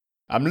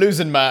I'm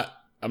losing my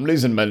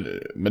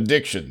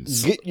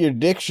dictions. Get your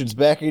dictions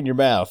back in your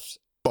mouth.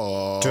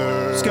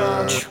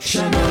 Butterscotch.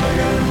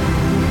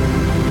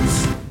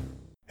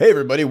 Hey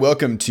everybody,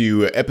 welcome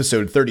to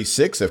episode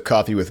 36 of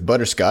Coffee with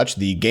Butterscotch,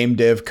 the game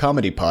dev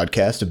comedy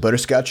podcast of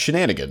Butterscotch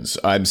Shenanigans.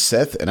 I'm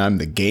Seth, and I'm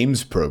the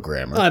games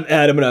programmer. I'm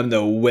Adam, and I'm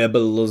the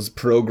Webbles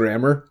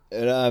programmer.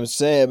 And I'm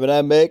Sam, and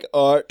I make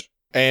art.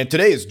 And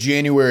today is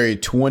January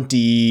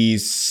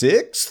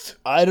 26th?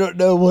 I don't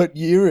know what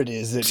year it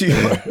is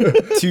anymore.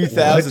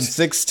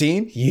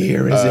 2016?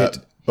 Year is it?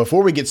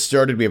 Before we get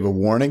started, we have a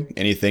warning.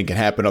 Anything can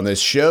happen on this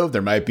show.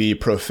 There might be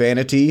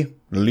profanity,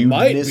 lewdness,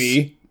 Might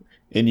be.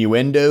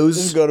 innuendos.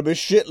 There's going to be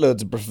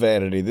shitloads of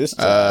profanity this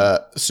time.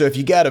 So if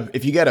you got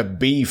a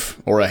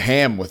beef or a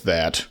ham with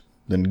that,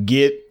 then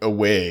get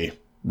away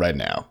right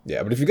now.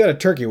 Yeah, but if you got a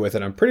turkey with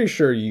it, I'm pretty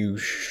sure you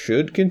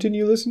should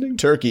continue listening.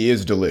 Turkey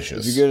is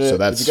delicious, if you so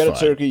that's if you got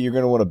fine. a turkey, you're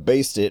going to want to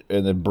baste it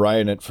and then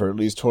brine it for at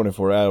least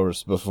 24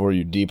 hours before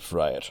you deep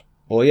fry it.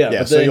 Well, yeah,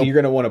 Yeah, but so then you'll- you're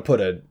going to want to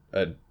put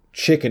a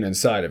chicken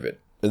inside of it.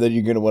 And then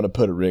you're going to want to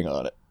put a ring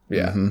on it.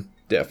 Yeah,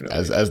 definitely.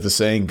 as the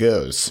saying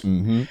goes.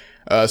 Mm-hmm.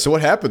 So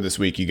what happened this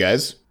week, you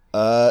guys?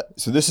 So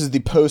this is the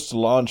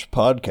post-launch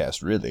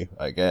podcast, really,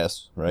 I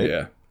guess, right?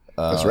 Yeah.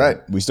 That's right.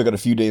 We still got a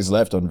few days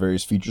left on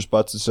various feature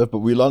spots and stuff, but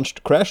we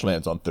launched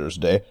Crashlands on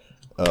Thursday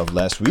of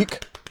last week.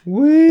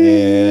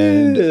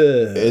 And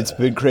it's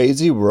been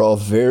crazy. We're all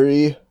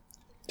very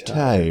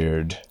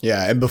tired.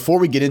 Yeah, and before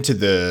we get into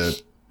the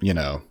meat,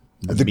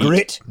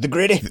 The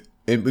gritty.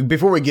 and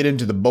before we get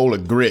into the bowl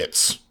of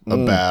grits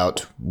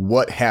about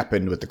what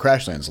happened with the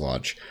Crashlands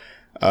launch,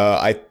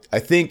 I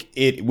think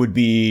it would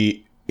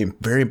be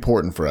very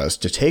important for us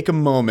to take a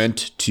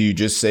moment to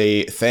just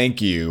say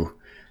thank you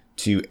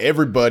to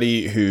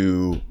everybody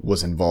who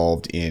was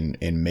involved in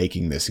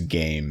making this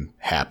game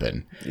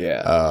happen.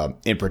 Yeah.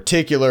 In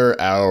particular,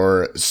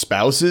 our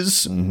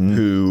spouses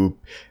who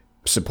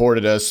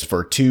supported us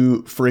for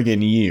 2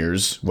 friggin'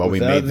 years while we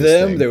Without made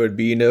this them, thing. there would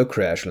be no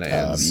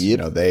Crashlands. You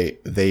know, they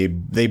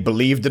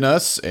believed in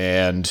us,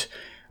 and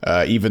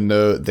even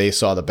though they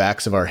saw the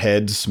backs of our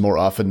heads more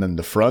often than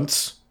the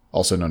fronts,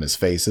 also known as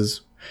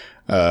faces.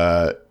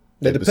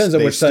 It depends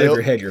on which side of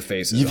your head your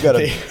face is You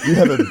on.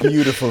 have a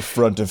beautiful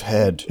front of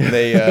head.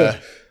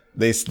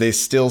 They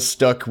still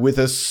stuck with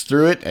us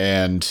through it,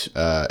 and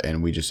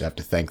we just have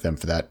to thank them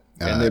for that.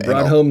 And they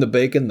brought home the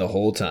bacon the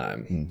whole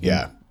time.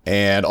 Yeah,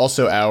 and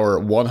also our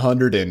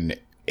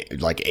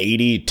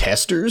 180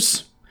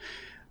 testers,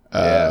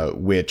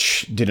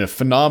 which did a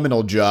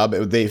phenomenal job.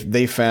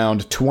 They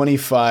found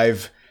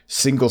 25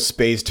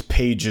 single-spaced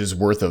pages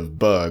worth of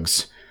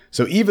bugs.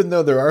 So even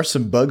though there are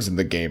some bugs in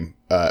the game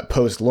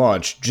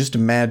post-launch, just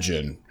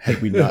imagine had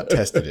we not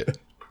tested it.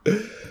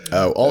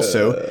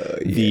 Also,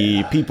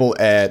 the people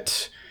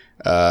at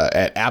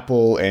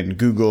Apple and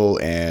Google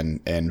and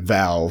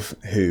Valve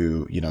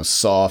who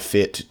saw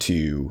fit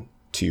to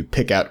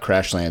pick out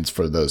Crashlands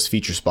for those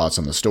feature spots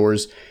on the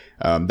stores.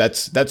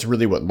 That's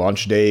really what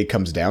launch day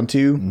comes down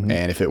to.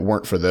 And if it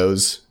weren't for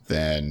those,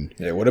 then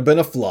It would have been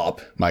a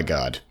flop. my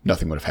God,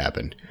 nothing would have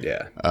happened.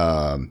 Yeah.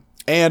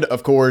 And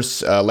of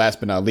course,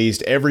 last but not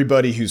least,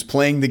 everybody who's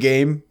playing the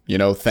game,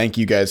 thank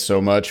you guys so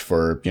much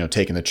for,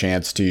 taking the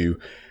chance to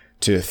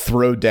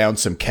throw down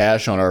some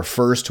cash on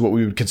what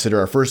we would consider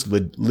our first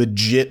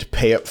legit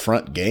pay up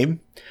front game.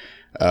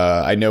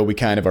 I know we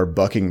kind of are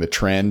bucking the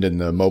trend in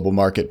the mobile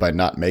market by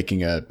not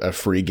making a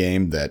free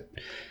game that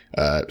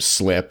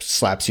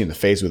slaps you in the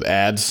face with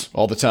ads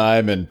all the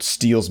time and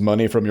steals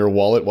money from your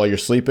wallet while you're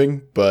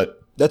sleeping. But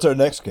That's our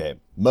next game.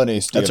 Money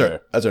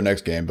Stealer. that's our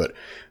next game. But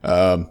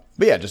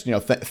yeah, just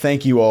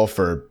thank you all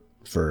for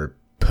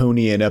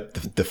ponying up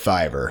the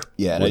 $5.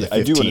 Yeah, or and the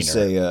I do want to 15er.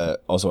 say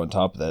also on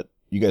top of that,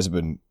 you guys have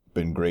been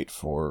great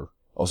for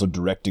also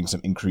directing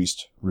some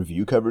increased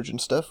review coverage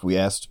and stuff. We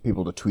asked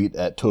people to tweet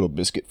at Total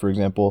Biscuit, for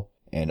example,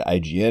 and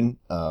IGN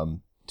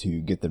to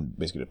get them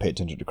basically to pay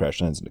attention to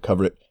Crashlands and to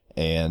cover it.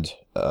 And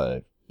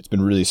it's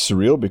been really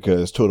surreal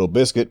because Total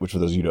Biscuit, which for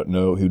those of you who don't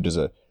know, who does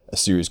a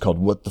series called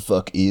What the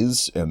Fuck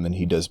Is, and then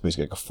he does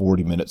basically like a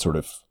 40-minute sort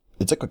of,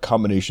 it's like a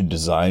combination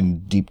design,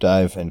 deep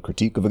dive, and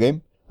critique of a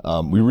game.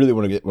 We really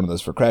want to get one of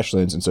those for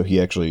Crashlands, and so he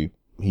basically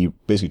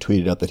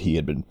tweeted out that he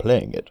had been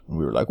playing it. And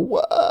we were like,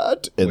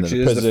 what? And Which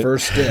then is the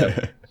first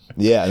step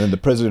Yeah, and then the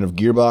president of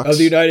Gearbox. of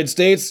the United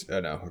States. Oh,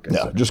 no. Okay.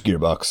 No, just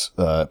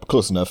Gearbox.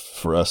 Close enough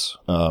for us.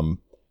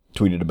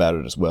 Tweeted about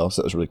it as well,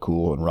 so that was really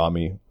cool. And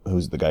Rami,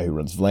 who's the guy who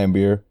runs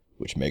Vlambeer,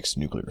 which makes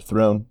Nuclear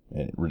Throne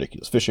and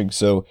Ridiculous Fishing.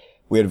 So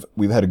we've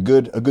had a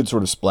good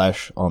sort of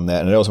splash on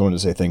that. And I also wanted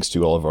to say thanks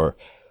to all of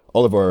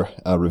our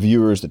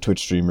reviewers, the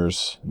Twitch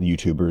streamers, the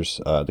YouTubers,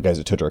 the guys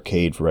at Twitch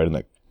Arcade for writing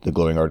the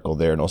glowing article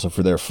there, and also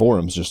for their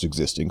forums just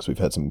existing. So we've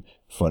had some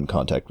fun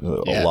contact with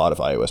a lot of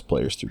iOS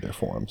players through their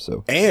forums.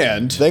 So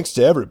And thanks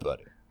to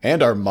everybody.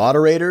 And our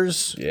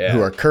moderators Yeah. who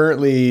are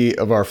currently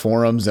of our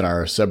forums and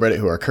our subreddit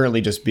who are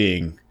currently just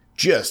being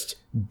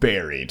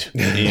buried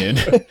in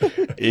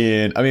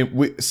I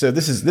mean, so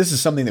this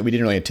is something that we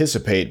didn't really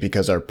anticipate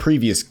because our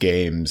previous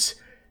games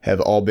have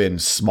all been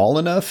small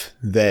enough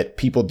that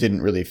people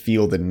didn't really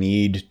feel the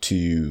need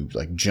to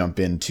like jump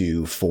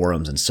into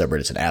forums and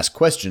subreddits and ask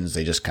questions.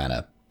 They just kind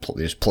of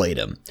just played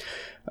them.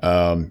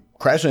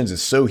 Crashlands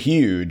is so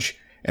huge,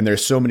 and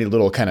there's so many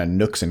little kind of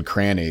nooks and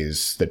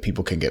crannies that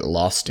people can get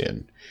lost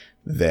in,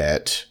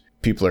 that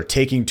people are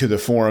taking to the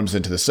forums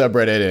and to the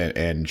subreddit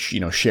and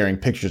sharing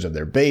pictures of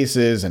their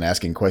bases and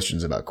asking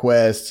questions about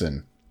quests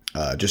and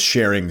just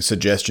sharing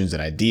suggestions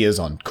and ideas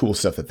on cool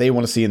stuff that they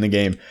want to see in the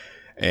game.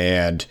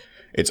 And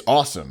it's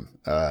awesome.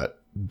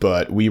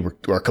 But we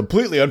are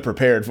completely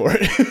unprepared for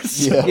it.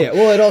 So. Yeah.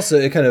 Well,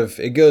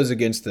 it goes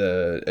against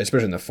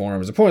especially in the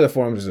forums. The point of the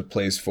forums is a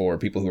place for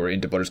people who are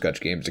into Butterscotch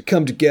games to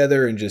come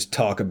together and just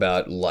talk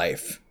about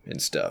life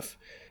and stuff.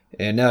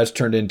 And now it's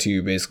turned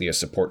into basically a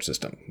support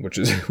system, which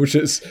is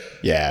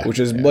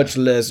much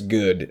less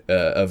good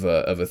of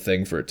a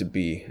thing for it to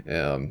be. But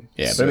I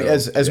mean,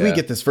 as we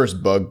get this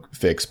first bug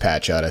fix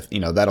patch out,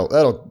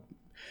 that'll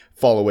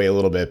fall away a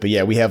little bit. But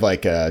yeah, we have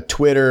like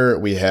Twitter,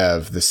 we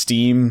have the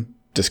Steam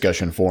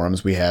discussion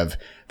forums, we have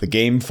the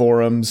game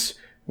forums,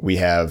 we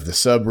have the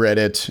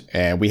subreddit,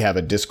 and we have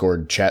a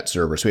Discord chat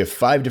server. So we have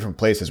 5 different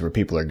places where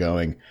people are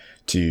going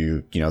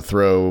to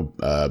throw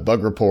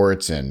bug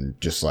reports and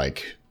just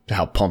like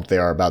how pumped they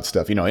are about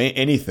stuff,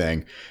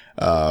 anything.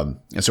 And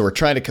so we're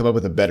trying to come up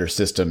with a better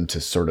system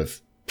to sort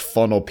of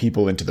funnel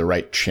people into the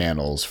right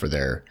channels for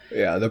their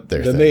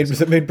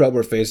the main problem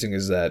we're facing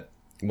is that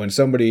when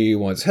somebody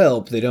wants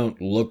help, they don't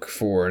look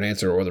for an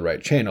answer or the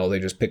right channel. They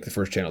just pick the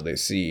first channel they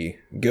see,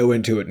 go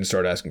into it, and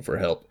start asking for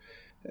help.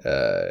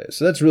 So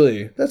that's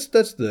really that's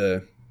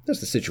the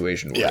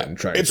situation we're in,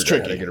 trying to figure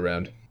out how to get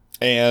around.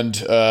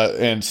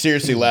 And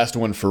seriously, last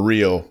one for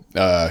real,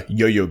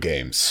 Yo-Yo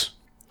Games.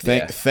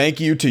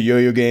 Thank you to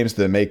Yo-Yo Games,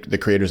 the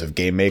creators of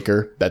Game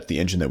Maker. That's the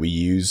engine that we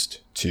used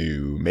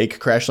to make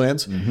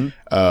Crashlands.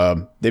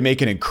 Mm-hmm. They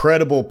make an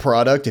incredible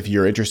product if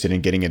you're interested in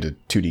getting into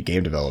 2D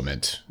game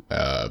development.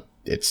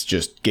 It's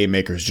just Game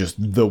Maker is just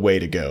the way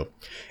to go.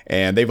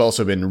 And they've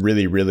also been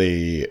really,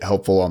 really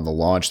helpful on the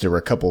launch. There were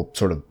a couple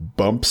sort of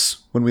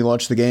bumps when we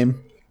launched the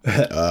game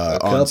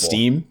on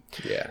Steam.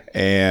 Yeah.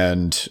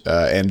 And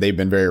they've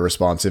been very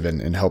responsive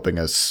in helping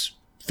us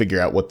figure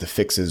out what the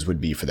fixes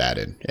would be for that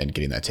and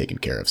getting that taken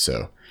care of.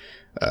 So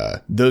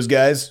those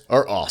guys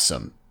are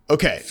awesome.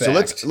 Okay,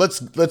 Fact. So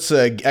let's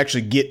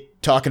actually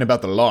get talking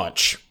about the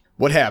launch.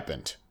 What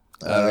happened?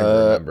 I don't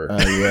even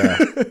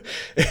remember.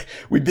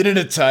 We've been in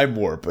a time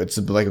warp. It's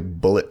like a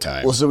bullet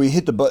time. Well, so we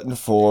hit the button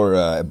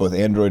for both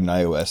Android and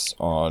iOS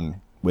on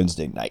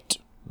Wednesday night,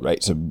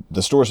 right? So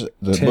the stores,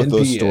 both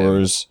those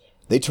stores,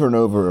 they turn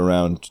over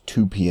around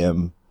 2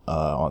 p.m.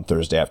 On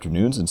Thursday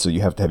afternoons, and so you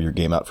have to have your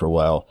game out for a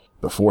while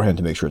beforehand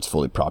to make sure it's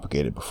fully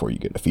propagated before you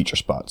get a feature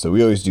spot. So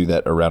we always do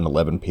that around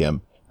 11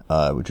 p.m.,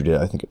 which we did,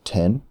 I think, at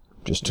 10,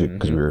 just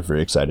because we were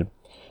very excited.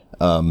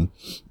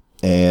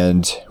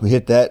 And we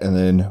hit that and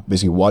then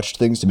basically watched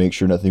things to make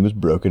sure nothing was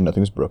broken.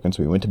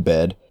 So we went to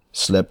bed,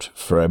 slept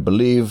for, I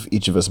believe,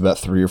 each of us about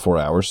 3 or 4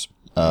 hours.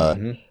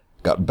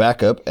 Got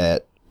back up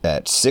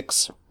at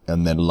 6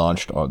 and then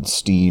launched on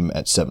Steam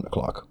at 7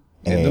 o'clock.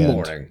 In the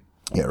morning.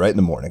 Yeah, right in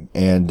the morning.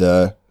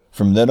 And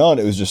from then on,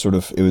 it was just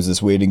it was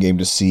this waiting game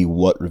to see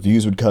what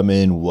reviews would come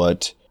in,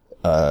 what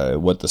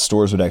the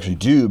stores would actually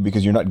do,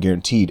 because you're not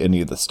guaranteed any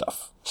of the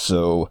stuff.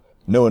 So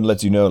no one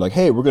lets you know, like,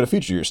 hey, we're going to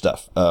feature your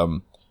stuff.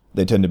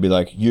 They tend to be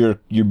like,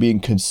 you're being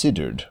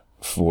considered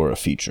for a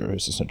feature,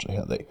 is essentially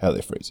how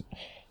they phrase it.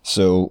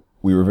 So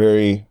we were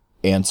very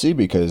antsy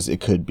because it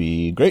could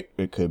be great,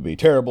 it could be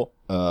terrible.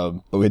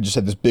 But we had just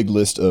had this big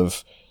list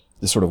of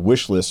this sort of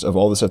wish list of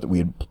all the stuff that we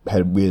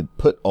had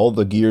put all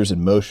the gears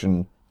in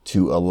motion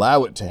to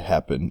allow it to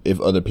happen if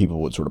other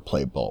people would sort of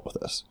play ball with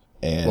us.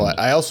 And well,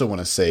 I also want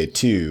to say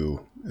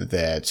too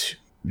that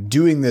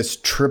doing this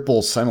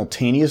triple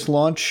simultaneous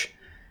launch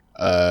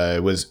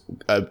was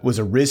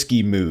a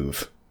risky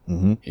move.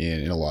 Mm-hmm.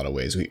 In a lot of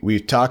ways.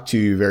 We've talked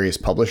to various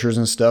publishers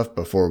and stuff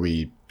before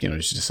we,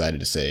 just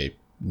decided to say,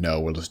 no,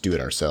 we'll just do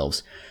it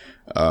ourselves.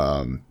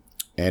 And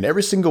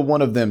every single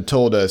one of them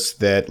told us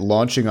that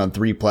launching on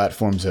 3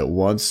 platforms at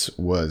once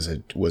was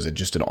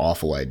just an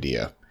awful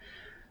idea.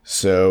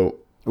 So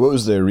what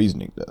was their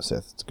reasoning, though,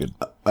 Seth? It's good.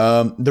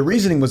 The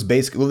reasoning was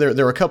basically,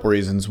 there were a couple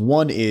reasons.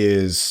 One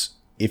is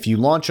if you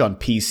launch on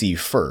PC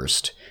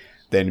first,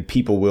 then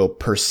people will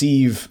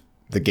perceive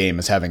the game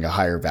as having a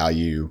higher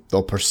value.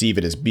 They'll perceive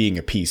it as being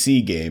a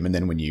PC game. And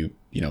then when you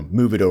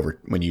move it over,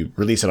 when you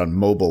release it on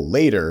mobile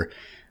later,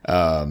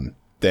 then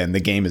the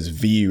game is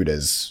viewed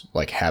as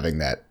like having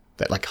that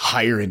like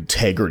higher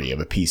integrity of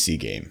a PC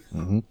game.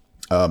 Mm-hmm.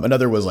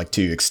 Another was like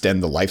to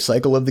extend the life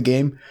cycle of the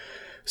game.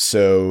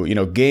 So,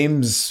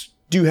 games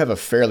do have a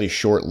fairly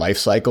short life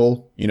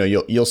cycle.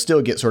 You'll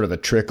still get sort of a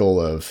trickle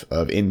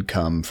of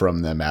income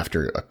from them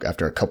after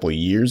a couple of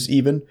years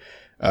even.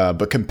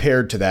 But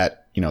compared to that,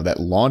 that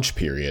launch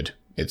period,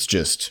 it's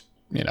just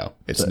it's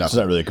It's nothing.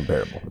 not really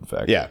comparable, in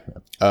fact. Yeah.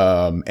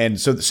 And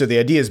so the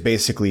idea is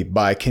basically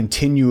by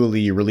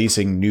continually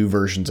releasing new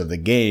versions of the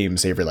game,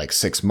 say every like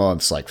 6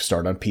 months, like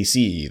start on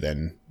PC,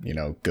 then,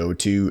 go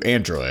to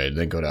Android,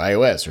 then go to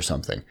iOS or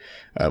something,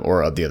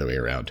 or the other way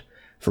around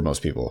for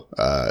most people.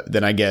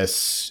 Then I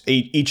guess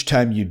each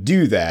time you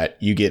do that,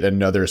 you get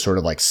another sort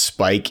of like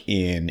spike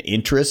in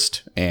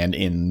interest and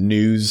in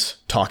news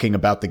talking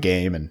about the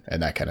game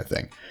and that kind of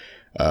thing.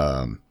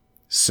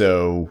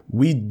 So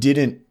we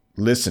didn't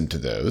listen to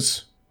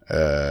those.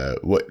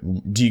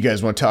 What do you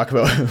guys want to talk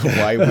about?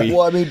 Why we?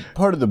 Well, I mean,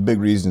 part of the big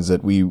reason is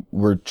that we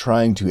were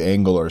trying to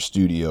angle our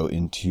studio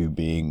into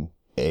being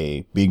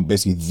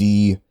basically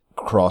the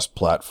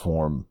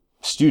cross-platform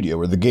studio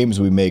where the games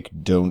we make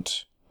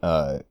don't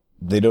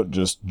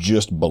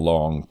just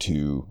belong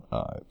to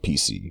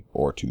PC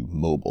or to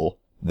mobile.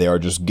 They are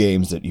just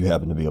games that you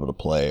happen to be able to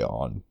play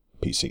on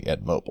PC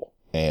and mobile.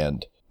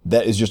 And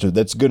that is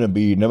that's going to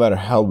be, no matter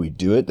how we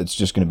do it, that's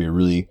just going to be a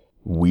really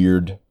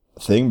weird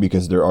thing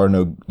because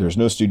there's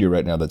no studio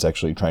right now that's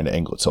actually trying to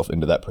angle itself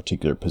into that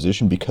particular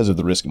position because of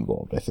the risk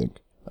involved, I think.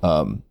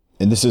 And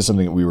this is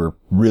something that we were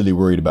really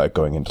worried about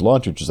going into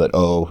launch, which is that,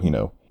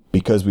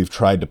 because we've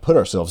tried to put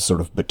ourselves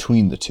sort of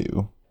between the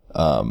two,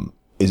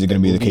 is it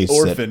going to be the case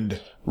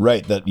orphaned?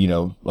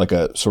 That like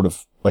a sort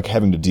of like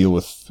having to deal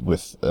with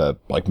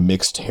like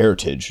mixed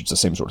heritage. It's the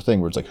same sort of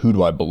thing where it's like, who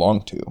do I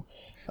belong to?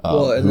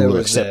 Well, and who will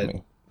accept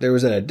me? There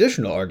was an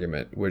additional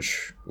argument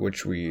which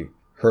we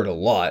heard a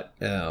lot,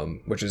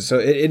 which is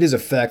it is a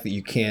fact that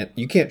you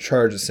can't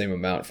charge the same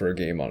amount for a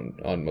game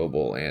on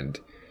mobile and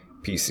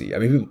PC. I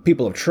mean,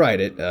 people have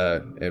tried it,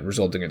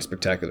 resulting in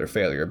spectacular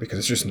failure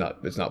because it's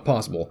not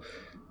possible.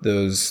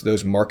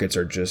 Those markets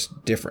are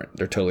just different.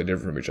 They're totally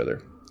different from each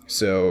other.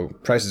 So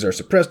prices are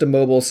suppressed on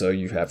mobile, so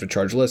you have to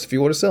charge less if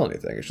you want to sell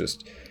anything. It's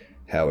just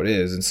how it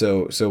is. And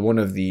so one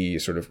of the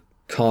sort of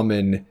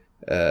common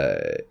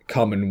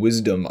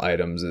wisdom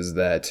items is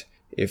that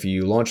if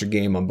you launch a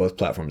game on both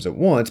platforms at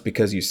once,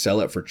 because you sell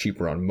it for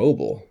cheaper on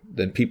mobile,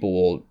 then people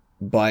will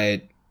buy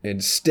it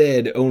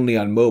instead only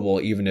on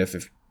mobile, even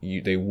if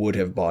they would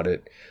have bought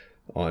it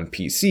on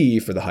PC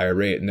for the higher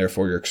rate, and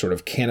therefore you're sort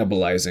of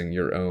cannibalizing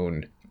your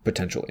own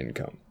potential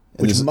income.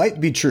 Which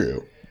might be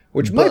true.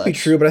 Might be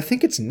true, but I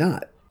think it's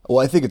not. Well,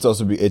 I think it's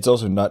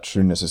also not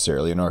true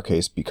necessarily in our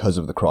case because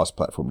of the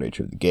cross-platform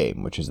nature of the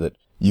game, which is that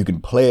you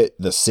can play it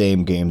the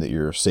same game that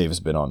your save has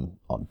been on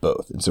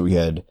both. And so we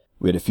had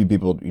a few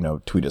people,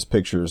 tweet us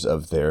pictures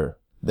of their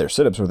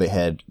setups where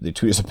they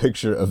tweet us a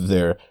picture of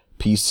their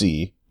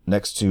PC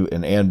next to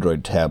an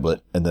Android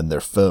tablet and then their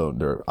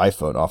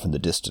iPhone off in the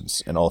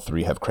distance, and all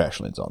three have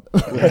Crashlands on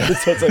them.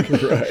 So it's like,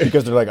 right.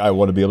 Because they're like, I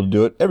want to be able to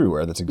do it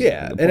everywhere. That's exactly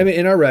the point. And I mean,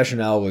 and our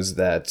rationale was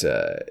that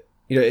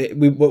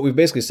what we've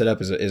basically set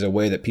up is a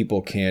way that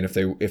people can,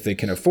 if they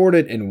can afford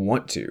it and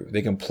want to,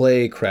 they can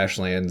play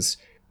Crashlands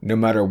no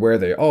matter where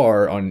they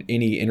are on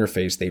any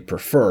interface they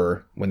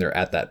prefer when they're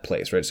at that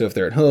place, right? So if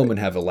they're at home and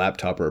have a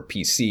laptop or a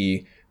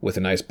PC with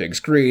a nice big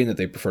screen that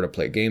they prefer to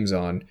play games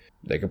on,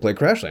 they can play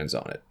Crashlands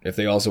on it. If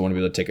they also want to be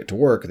able to take it to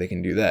work, they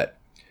can do that.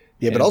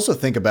 Yeah, but also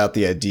think about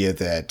the idea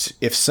that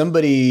if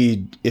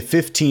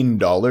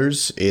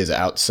 $15 is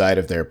outside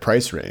of their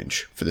price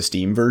range for the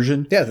Steam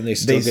version, yeah, then they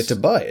still get to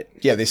buy it.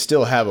 Yeah, they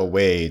still have a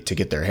way to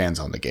get their hands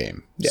on the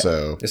game. Yeah.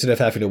 So instead of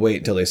having to wait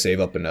until they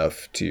save up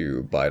enough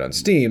to buy it on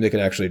Steam, they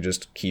can actually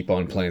just keep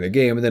on playing the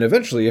game. And then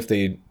eventually, if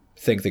they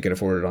think they can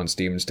afford it on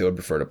Steam and still would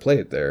prefer to play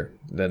it there,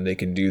 then they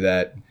can do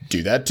that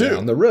too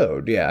down the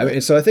road. Yeah, I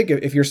mean, so I think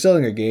if you're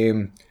selling a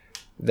game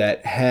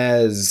that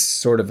has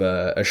sort of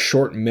a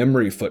short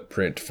memory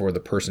footprint for the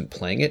person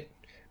playing it,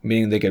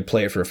 meaning they could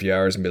play it for a few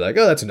hours and be like,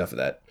 oh, that's enough of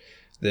that,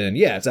 then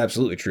yeah, it's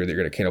absolutely true that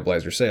you're going to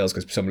cannibalize your sales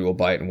because somebody will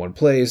buy it in one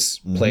place,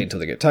 play it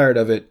until they get tired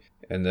of it,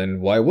 and then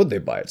why would they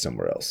buy it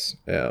somewhere else?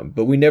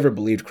 But we never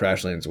believed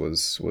Crashlands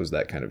was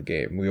that kind of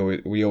game.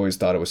 We always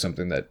thought it was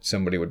something that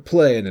somebody would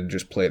play and then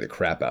just play the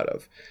crap out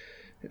of.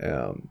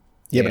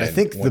 Yeah, but I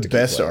think the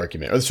best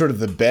argument, or sort of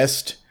the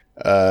best,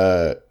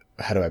 how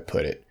do I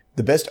put it?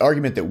 The best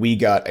argument that we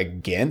got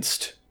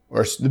against,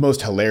 or the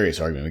most hilarious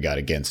argument we got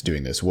against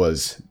doing this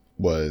was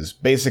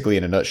basically,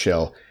 in a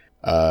nutshell,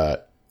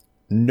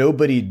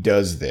 nobody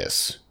does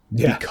this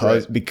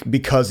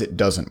because it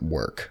doesn't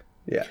work.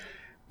 Yeah.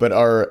 But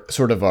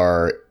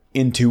our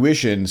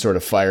intuition sort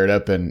of fired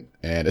up, and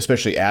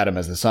especially Adam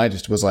as the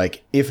scientist was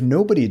like, if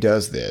nobody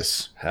does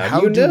this,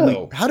 how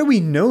do we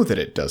know that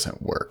it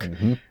doesn't work?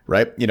 Mm-hmm.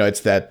 Right?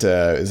 It's that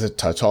is it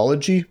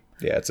tautology?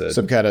 Yeah, it's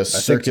some kind of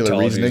circular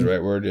reasoning. Is the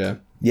right word, yeah.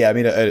 Yeah, I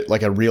mean,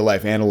 like a real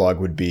life analog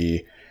would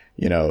be,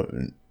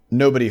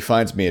 nobody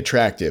finds me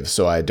attractive,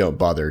 so I don't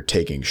bother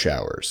taking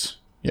showers.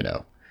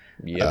 Yep.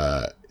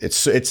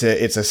 It's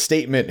a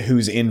statement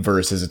whose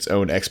inverse is its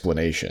own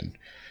explanation.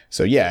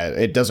 So yeah,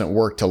 it doesn't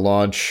work to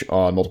launch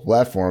on multiple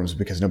platforms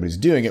because nobody's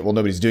doing it. Well,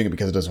 nobody's doing it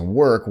because it doesn't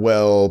work.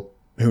 Well,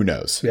 who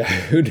knows? Yeah,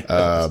 who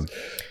knows?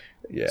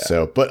 Yeah.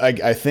 So, but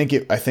I think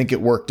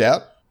it worked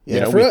out.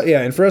 Yeah,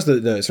 and for us,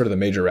 the sort of the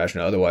major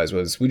rationale otherwise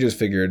was we just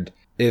figured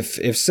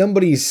if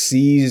somebody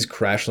sees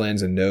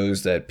Crashlands and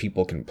knows that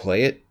people can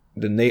play it,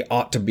 then they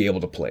ought to be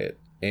able to play it.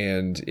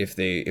 And if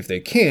they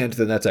can't,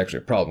 then that's actually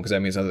a problem, because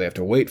that means either they have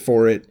to wait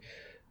for it,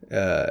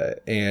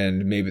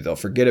 and maybe they'll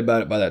forget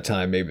about it by that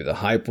time. Maybe the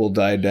hype will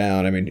die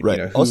down. I mean, Right.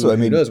 you know, Also,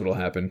 who knows what'll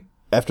happen?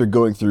 After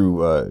going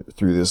through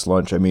this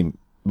launch, I mean,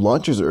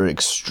 launches are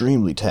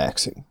extremely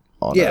taxing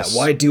on Yeah, us.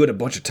 why do it a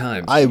bunch of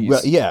times?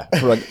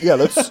 Jeez. We're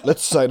like,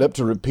 let's sign up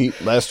to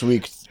repeat last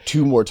week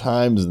 2 more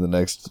times in the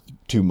next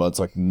 2 months.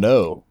 Like,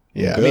 no.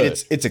 Yeah, I'm I mean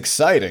good. it's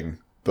exciting,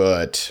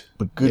 but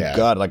Good yeah.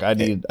 God, like I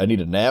need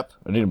a nap,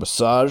 I need a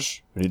massage,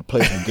 I need to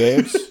play some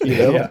games. You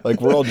know, Yeah.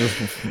 like we're all just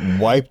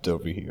wiped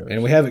over here.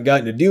 And we haven't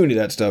gotten to do any of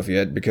that stuff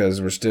yet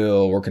because we're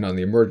still working on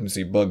the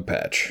emergency bug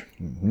patch.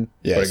 Yes,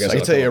 But I guess I can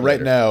I'll tell you talk right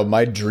later. now,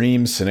 my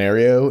dream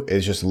scenario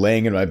is just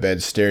laying in my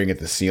bed staring at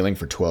the ceiling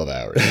for 12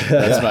 hours.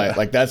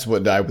 That's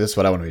what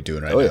I want to be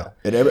doing right Oh now.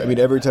 yeah, and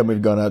every time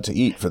we've gone out to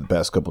eat for the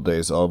past couple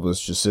days, all of us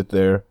just sit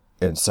there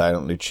and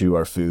silently chew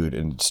our food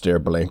and stare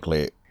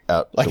blankly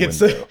out Like the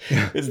it's window.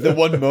 it's the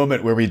one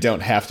moment where we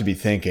don't have to be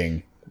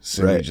thinking,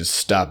 so we Right. just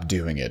stop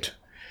doing it.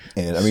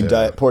 And I mean,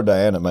 poor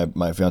Diana,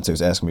 my fiance,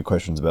 was asking me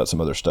questions about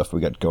some other stuff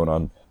we got going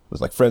on. It was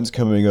like friends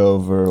coming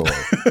over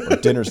or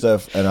dinner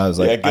stuff, and I was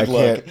like, Yeah, good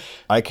luck.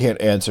 I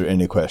can't answer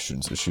any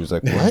questions. And she was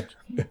like, what?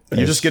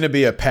 You're just going to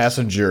be a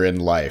passenger in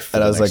life for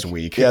And I the was next like,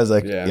 week. yeah, I was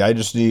like, Yeah. yeah, I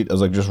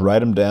was like, just write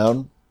them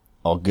down.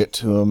 I'll get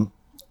to them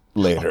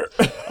later.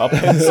 I'll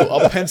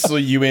pencil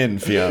you in,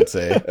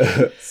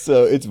 fiance.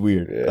 So it's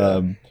weird.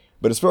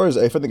 But as far as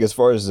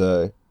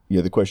the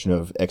question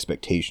of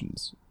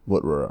expectations,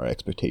 what were our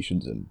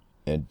expectations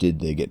and did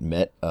they get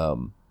met?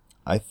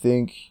 I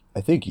think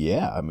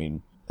yeah. I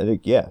mean,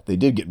 yeah, they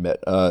did get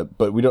met.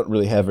 But we don't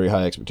really have very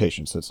high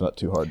expectations, so it's not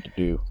too hard to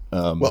do.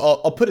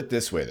 Well, I'll put it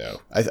this way,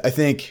 though. I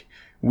think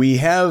we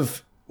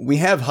have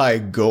high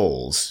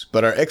goals,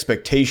 but our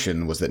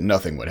expectation was that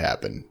nothing would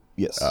happen.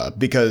 Yes.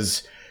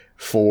 Because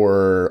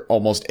for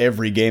almost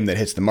every game that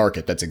hits the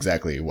market, that's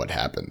exactly what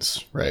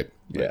happens, right?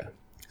 Yeah.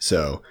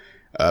 So,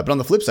 but on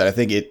the flip side, I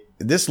think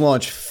this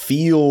launch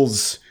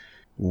feels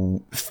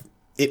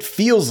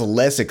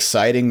less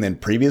exciting than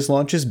previous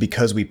launches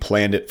because we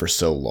planned it for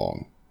so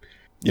long.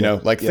 You know,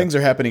 things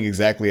are happening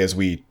exactly as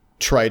we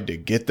tried to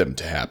get them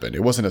to happen.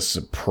 It wasn't a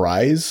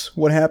surprise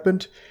what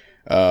happened.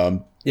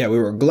 Yeah, we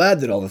were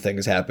glad that all the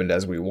things happened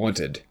as we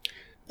wanted.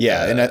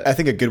 Yeah, and I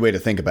think a good way to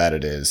think about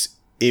it is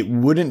it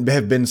wouldn't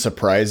have been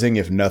surprising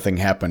if nothing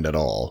happened at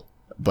all,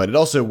 but it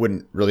also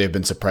wouldn't really have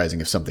been surprising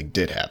if something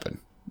did happen.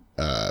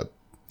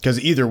 Because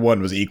either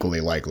one was equally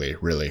likely,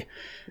 really.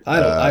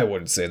 I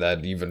wouldn't say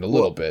that even a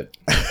little bit.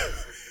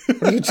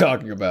 What are you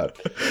talking about?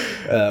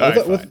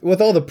 With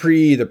all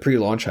the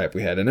pre-launch hype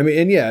we had, and I mean,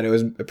 and yeah, and it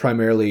was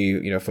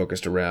primarily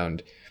focused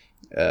around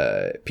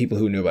people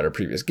who knew about our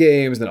previous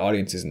games. And the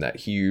audience isn't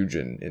that huge,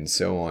 and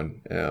so on.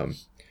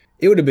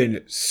 It would have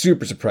been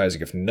super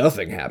surprising if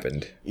nothing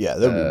happened. Yeah,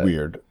 that would be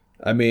weird.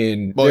 I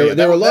mean, Well,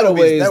 there were a lot of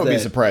ways that would be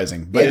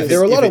surprising. But Yeah, if there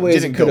were a lot of ways it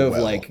didn't could go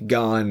have well-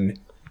 gone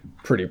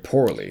pretty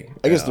poorly.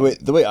 I guess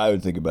the way I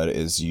would think about it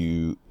is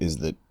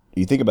that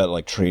you think about it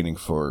like training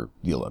for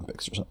the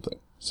Olympics or something.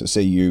 So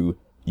say you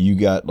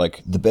got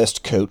like the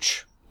best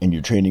coach and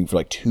you're training for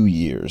like 2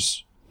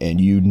 years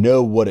and you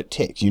know what it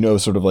takes. You know,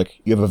 sort of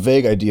like you have a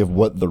vague idea of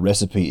what the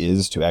recipe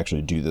is to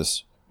actually do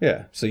this.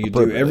 Yeah, so you do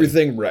Appropriately.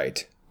 everything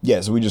right.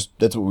 Yeah, so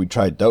that's what we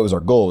tried. That was our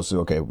goal. So,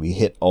 okay, we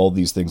hit all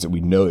these things that we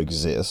know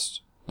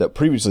exist. That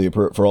previously,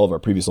 for all of our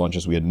previous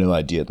launches, we had no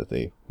idea that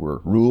they were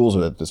rules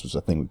or that this was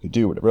a thing we could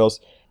do or whatever else.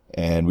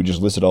 And we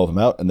just listed all of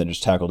them out and then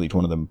just tackled each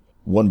one of them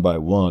one by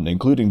one,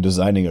 including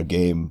designing a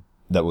game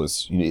that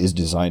is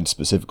designed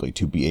specifically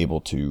to be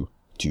able to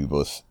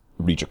both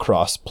reach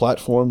across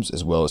platforms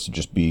as well as to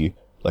just be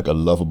like a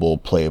lovable,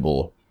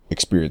 playable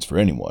experience for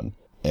anyone.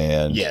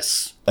 And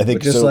Yes. I think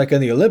But just so, like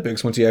in the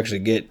Olympics, once you actually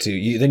get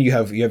to, then you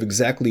have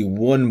exactly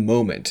one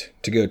moment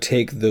to go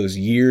take those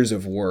years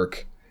of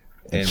work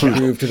and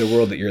prove to the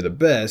world that you're the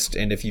best.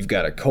 And if you've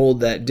got a cold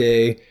that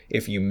day,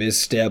 if you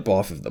misstep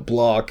off of the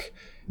block,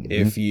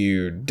 if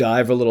you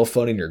dive a little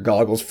funny and your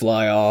goggles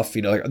fly off,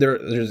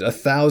 there's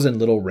 1,000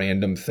 little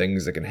random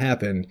things that can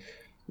happen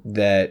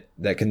that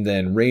can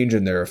then range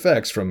in their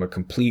effects from a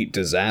complete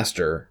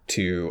disaster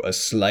to a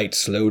slight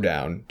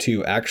slowdown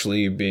to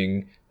actually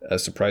being a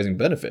surprising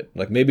benefit.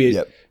 Like maybe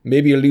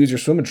you lose your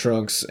swimming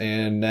trunks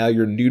and now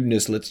your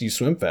nudeness lets you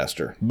swim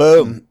faster.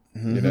 boom.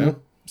 You know?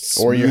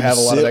 Or you have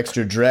a lot of Smooth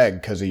extra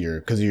drag because of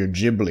your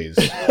giblies.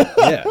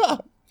 Yeah.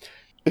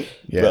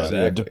 Yeah. Well,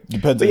 yeah,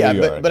 depends But on yeah,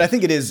 who you are. but I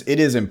think it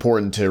is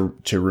important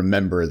to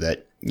remember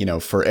that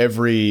for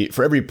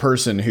every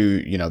person who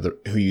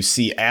who you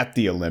see at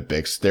the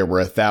Olympics, there were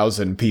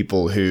 1,000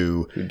 people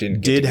who didn't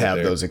get did to get have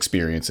there. those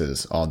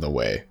experiences on the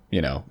way,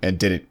 and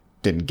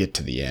didn't get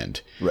to the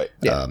end. Right.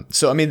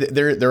 So I mean,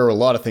 there are a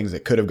lot of things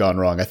that could have gone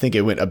wrong. I think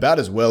it went about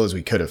as well as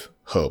we could have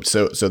hoped.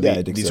 So I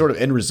the think so. sort of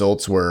end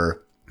results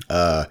were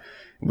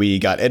we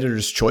got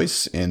editor's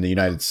choice in the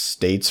United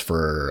States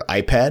for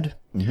iPad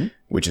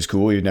which is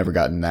cool. We've never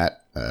gotten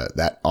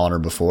that honor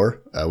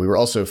before. We were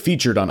also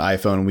featured on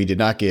iPhone. We did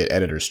not get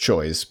editor's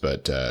choice,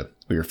 but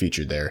we were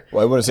featured there.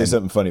 Well, I want to say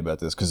something funny about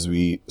this because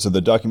so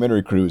the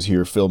documentary crew is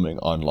here filming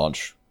on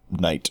launch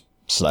night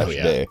 /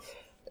 day.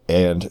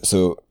 And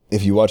so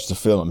if you watch the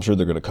film, I'm sure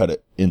they're going to cut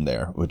it in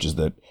there, which is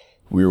that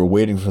we were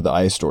waiting for the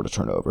iStore to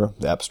turn over,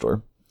 the App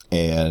Store.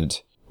 And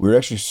we were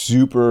actually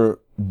super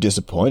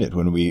disappointed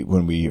when we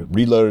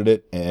reloaded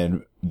it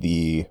and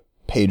the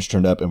page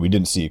turned up and we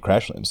didn't see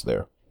Crashlands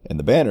there and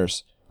the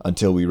banners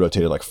until we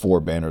rotated like 4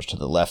 banners to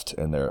the left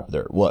and there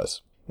it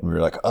was. And we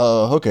were like,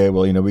 oh, okay,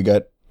 well, we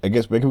got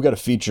a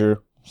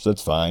feature, so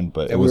that's fine.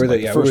 But we were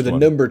the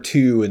number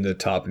 2 in the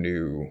top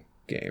new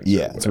games.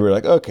 Yeah, so we were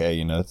like, okay,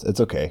 it's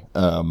okay.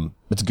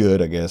 It's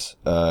good, I guess.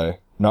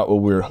 Not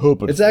what we were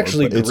hoping. It's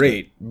actually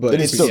great, but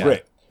it's still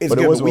great. It's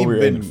good,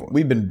 but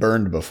we've been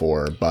burned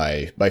before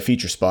by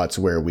feature spots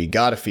where we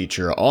got a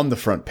feature on the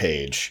front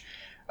page,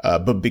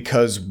 but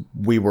because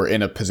we were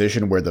in a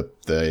position where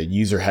the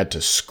user had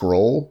to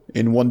scroll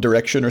in one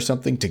direction or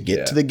something to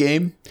get to the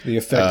game, the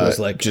effect was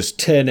like just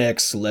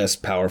 10x less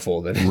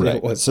powerful than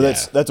it was. So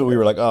that's what we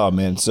were like, oh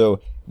man.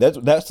 So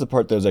that's the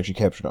part that was actually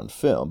captured on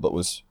film, but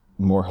was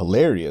more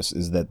hilarious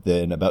is that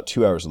then about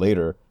 2 hours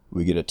later,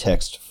 we get a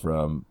text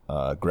from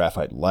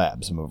Graphite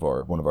Labs,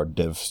 one of our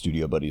dev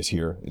studio buddies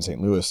here in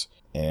St. Louis,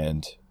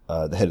 and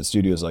the head of the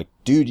studio is like,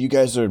 "Dude, you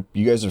guys are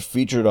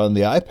featured on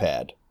the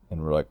iPad,"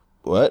 and we're like,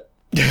 "What?"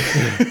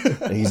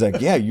 And he's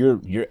like, "Yeah,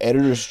 your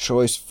editor's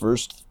choice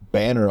first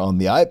banner on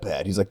the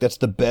iPad." He's like, "That's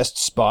the best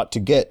spot to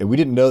get," and we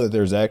didn't know that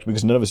there's actually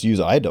because none of us use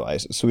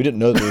iDevices, so we didn't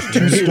know there was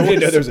 2 stores. We didn't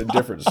know there was a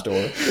different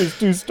store. There's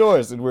 2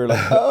 stores, and we're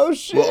like, "Oh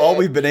shit!" Well, all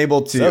we've been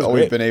able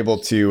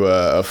to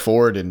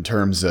afford in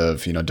terms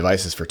of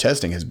devices for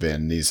testing has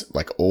been these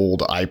like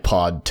old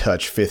iPod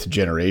Touch 5th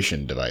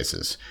generation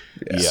devices.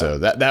 Yeah. So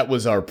that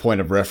was our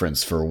point of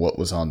reference for what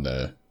was on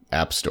the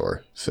App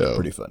Store. So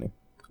pretty funny.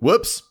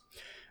 Whoops.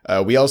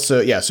 We also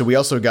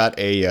got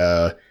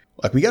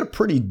we got a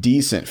pretty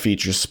decent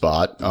feature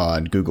spot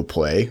on Google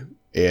Play.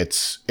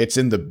 It's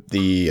in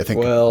the I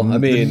think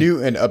the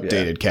new and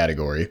updated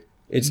category.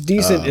 It's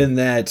decent in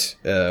that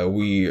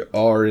we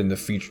are in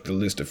the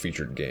list of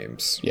featured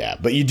games. Yeah,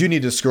 but you do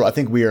need to scroll. I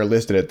think we are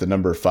listed at the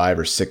number 5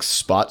 or 6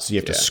 spots, so you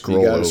have to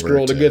scroll over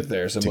scroll to get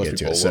there. So most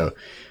people will. So,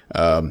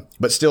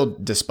 but still,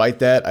 despite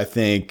that, I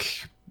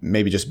think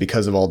maybe just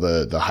because of all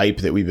the hype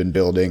that we've been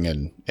building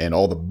and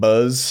all the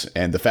buzz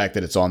and the fact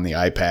that it's on the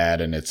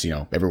iPad and it's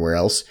everywhere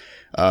else.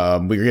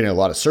 We were getting a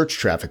lot of search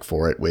traffic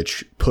for it,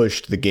 which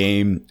pushed the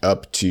game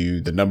up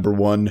to the number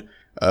 1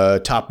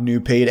 top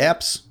new paid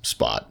apps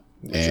spot.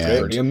 Which is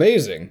pretty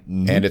amazing.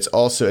 And it's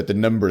also at the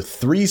number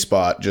 3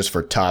 spot just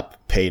for top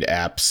paid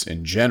apps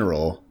in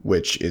general,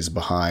 which is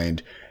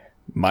behind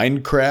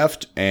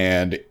Minecraft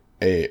and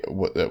a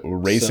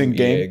racing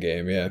game. EA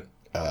game, yeah.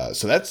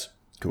 So that's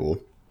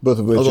cool. Both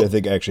of which I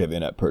think actually have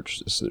in-app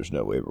purchases, so there's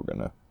no way we're going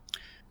to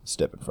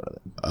step in front of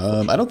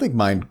them. I don't think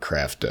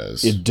Minecraft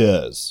does. It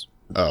does.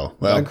 Oh,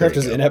 well, Minecraft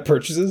has in-app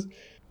purchases?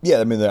 Yeah,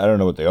 I mean, I don't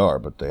know what they are,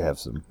 but they have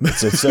some.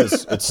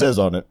 It says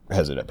on it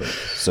has in-app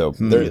purchases, so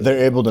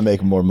they're able to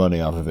make more money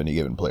off of any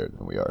given player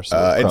than we are. So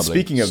and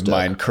speaking of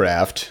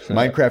Minecraft,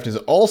 Minecraft is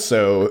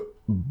also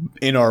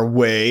in our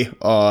way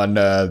on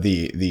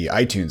the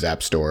iTunes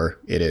App Store.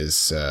 It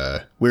is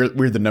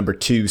we're the number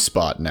 2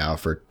 spot now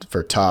for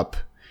top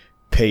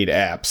paid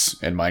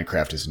apps, and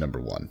Minecraft is number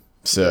 1.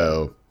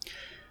 So,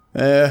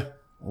 we're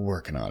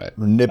working on it.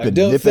 I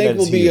don't think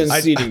we'll be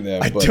unseating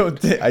them.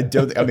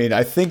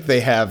 I think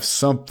they have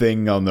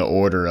something on the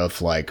order of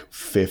like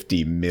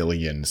 50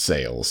 million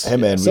sales. Hey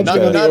man,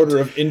 something on the order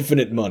of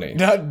infinite money,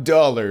 not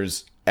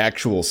dollars,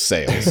 actual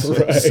sales.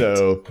 Right.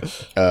 So,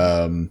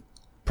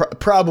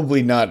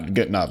 probably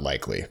not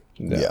likely.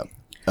 No.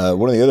 Yeah.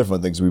 One of the other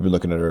fun things we've been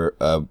looking at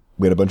are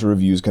we had a bunch of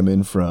reviews come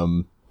in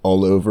from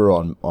all over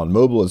on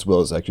mobile, as well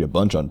as actually a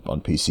bunch on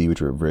PC,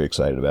 which we're very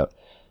excited about,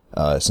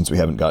 since we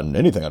haven't gotten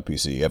anything on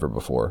PC ever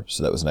before.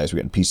 So that was nice.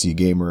 We got PC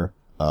Gamer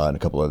and a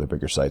couple other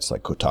bigger sites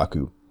like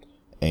Kotaku.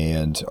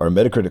 And our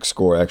Metacritic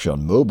score actually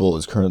on mobile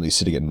is currently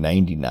sitting at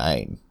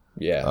 99.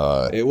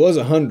 Yeah. It was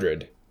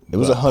 100. It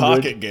was 100.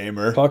 Pocket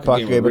Gamer.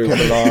 Pocket Gamer came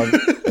along,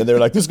 and they were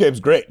like, this game's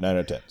great, 9 out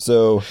of 10.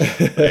 So,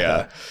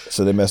 yeah.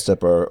 So they messed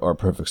up our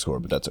perfect score,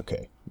 but that's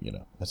okay.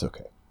 That's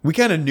okay. We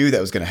kind of knew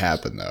that was going to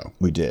happen, though.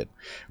 We did.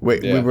 We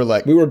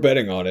were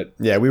betting on it.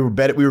 Yeah, we were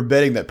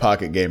betting that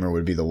Pocket Gamer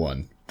would be the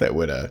one that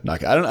would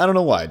knock it. I don't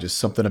know why, just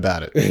something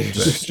about it.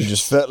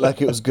 just felt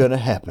like it was going to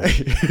happen.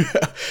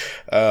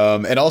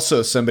 And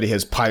also, somebody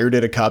has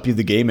pirated a copy of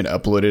the game and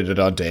uploaded it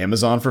onto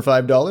Amazon for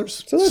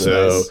 $5. So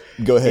nice.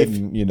 Go ahead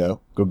and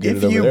go get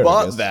it over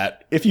there.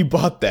 If you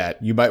bought that,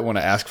 you might want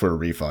to ask for a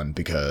refund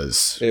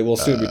because it will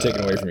soon be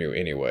taken away from you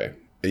anyway.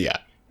 Yeah.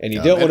 And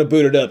you don't want to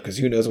boot it up because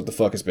who knows what the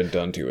fuck has been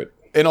done to it.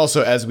 And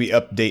also, as we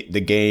update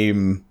the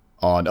game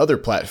on other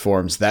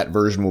platforms, that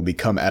version will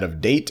become out of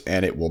date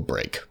and it will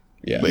break.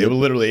 Yeah,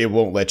 it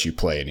won't let you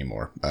play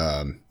anymore.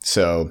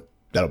 So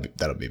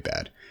that'll be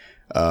bad.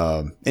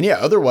 And yeah,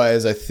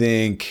 otherwise, I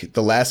think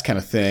the last kind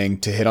of thing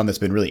to hit on that's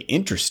been really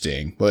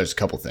interesting, well, there's a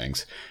couple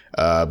things,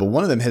 but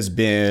one of them has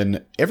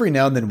been every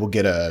now and then we'll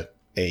get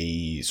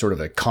a sort of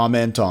a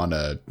comment on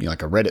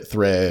like a Reddit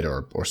thread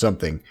or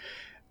something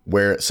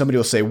where somebody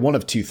will say one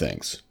of two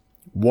things.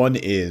 One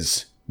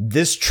is,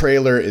 this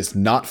trailer is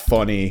not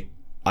funny.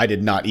 I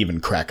did not even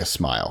crack a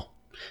smile.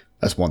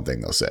 That's one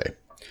thing they'll say.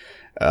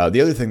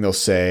 The other thing they'll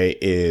say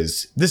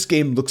is, this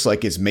game looks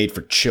like it's made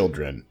for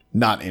children.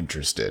 Not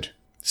interested.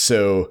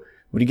 So,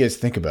 what do you guys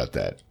think about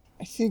that?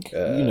 I think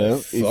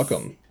fuck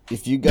them.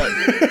 If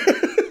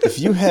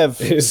you have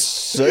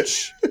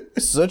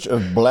such a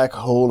black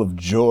hole of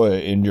joy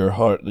in your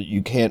heart that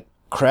you can't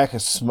crack a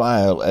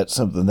smile at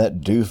something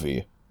that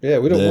doofy, Yeah,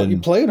 we don't want you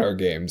playing our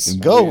games.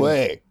 go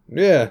away.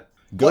 Yeah.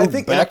 Go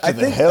back to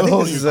the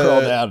hell you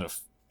crawled out of.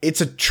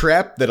 It's a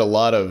trap that a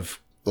lot of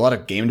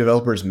game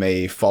developers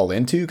may fall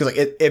into, because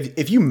like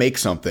if you make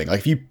something,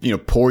 like if you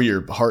pour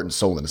your heart and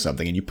soul into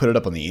something and you put it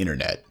up on the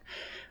internet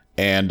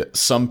and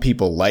some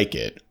people like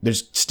it,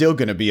 there's still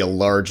going to be a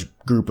large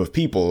group of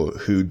people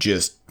who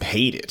just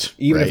hate it,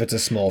 Even right? if it's a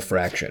small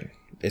fraction.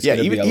 It's Yeah,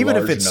 gonna be a even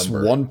if large it's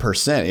number.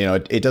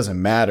 1%, it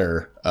doesn't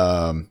matter.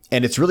 And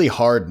it's really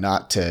hard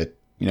not to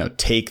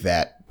take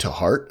that to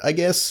heart, I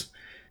guess.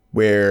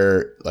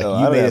 Where like I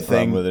you don't made have a a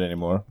problem thing. with it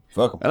anymore.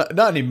 Fuck 'em.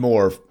 Not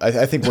anymore.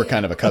 I think we're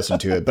kind of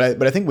accustomed to it,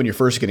 but I think when you're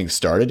first getting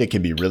started, it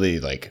can be really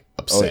like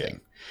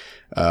upsetting,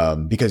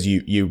 because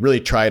you really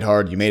tried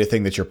hard, you made a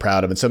thing that you're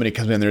proud of, and somebody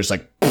comes in and they're just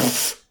like,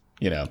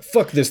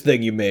 Fuck this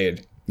thing you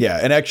made. yeah.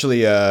 And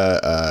actually,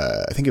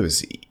 I think it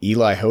was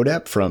Eli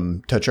Hodap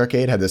from Touch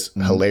Arcade had this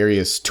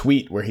hilarious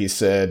tweet where he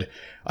said,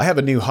 I have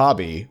a new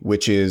hobby,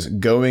 which is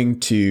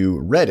going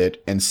to Reddit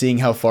and seeing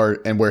how far,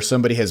 and where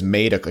somebody has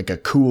made a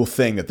cool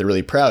thing that they're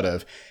really proud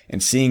of,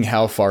 and seeing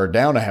how far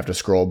down I have to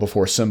scroll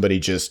before somebody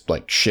just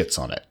like shits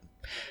on it.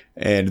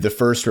 And the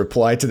first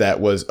reply to that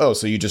was, "Oh,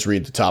 so you just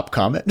read the top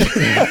comment,"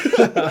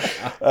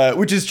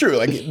 which is true.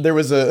 Like there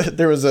was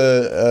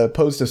a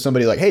post of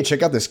somebody like, "Hey,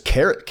 check out this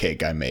carrot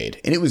cake I made,"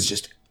 and it was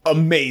just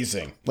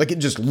amazing. Like it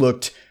just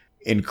looked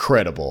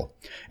incredible.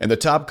 And the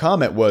top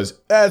comment was,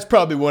 "That's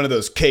probably one of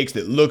those cakes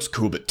that looks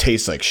cool but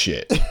tastes like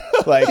shit."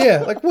 Like,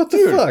 Yeah, like what the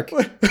fuck?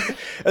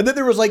 And then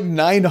there was like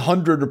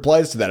 900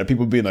 replies to that, of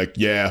people being like,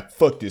 "Yeah,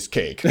 fuck this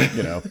cake,"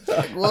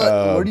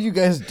 What are you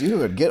guys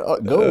doing? Go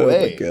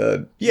away.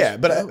 God. Yeah,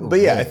 but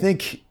yeah, I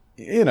think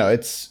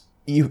it's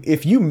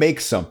if you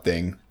make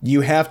something,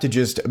 you have to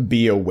just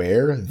be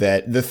aware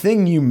that the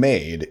thing you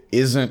made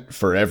isn't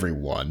for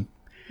everyone.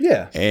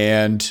 Yeah.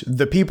 And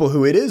the people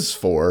who it is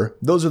for,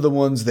 those are the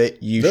ones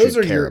that you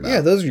should care about.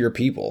 Yeah, those are your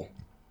people.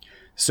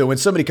 So when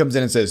somebody comes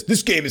in and says,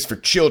 "This game is for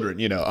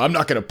children, I'm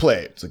not going to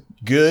play it," it's like,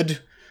 good.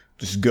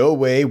 Just go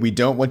away. We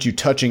don't want you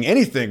touching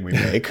anything we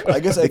make.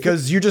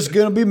 Because you're just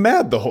going to be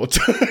mad the whole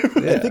time.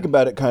 I think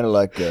about it kind of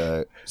like,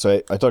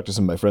 so I talked to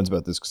some of my friends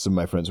about this, because some of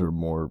my friends who are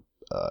more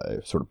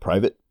sort of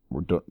private,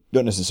 or don't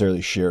necessarily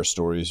share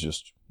stories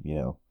just,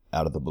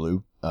 out of the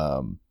blue.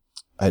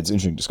 I had this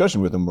interesting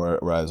discussion with them where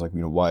I was like,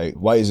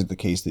 why is it the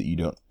case that you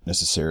don't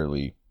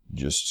necessarily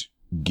just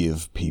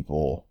give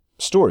people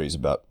stories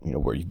about,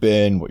 where you've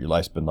been, what your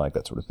life's been like,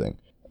 that sort of thing?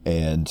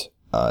 And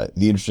the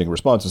interesting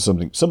response was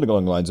something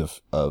along the lines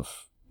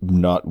of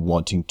not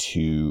wanting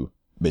to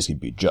basically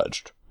be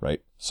judged,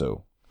 right?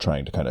 So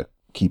trying to kind of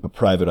keep a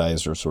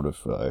privatized or sort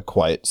of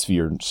quiet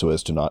sphere so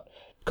as to not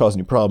cause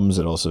any problems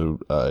and also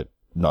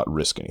not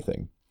risk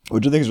anything,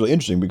 which I think is really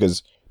interesting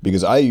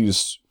because I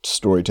use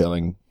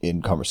storytelling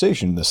in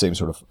conversation, the same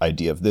sort of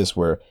idea of this,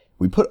 where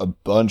we put a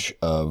bunch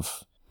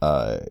of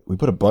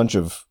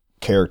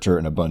character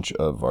and a bunch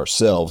of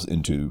ourselves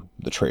into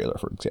the trailer,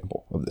 for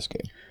example, of this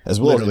game, as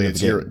well. Literally,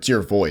 it's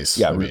your voice.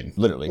 Yeah,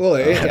 literally. Well,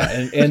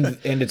 yeah, and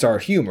it's our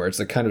humor. It's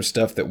the kind of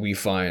stuff that we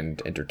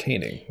find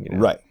entertaining.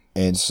 Right.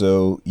 And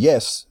so,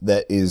 yes,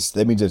 that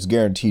means it's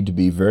guaranteed to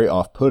be very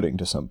off-putting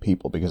to some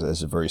people because it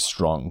has a very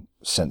strong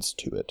sense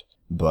to it.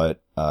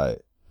 But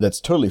that's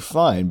totally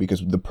fine,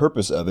 because the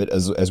purpose of it,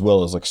 as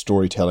well as like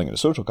storytelling in a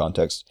social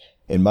context,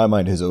 in my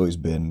mind has always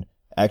been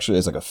actually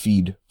as like a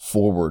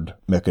feed-forward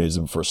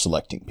mechanism for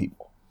selecting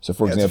people. So,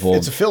 for example,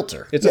 it's a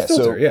filter. It's a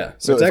filter, yeah.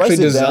 So it's if I actually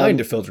sit designed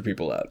down- to filter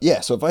people out.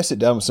 Yeah, so if I sit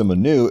down with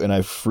someone new and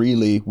I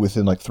freely,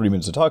 within like 3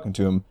 minutes of talking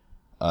to them,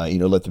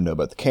 let them know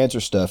about the cancer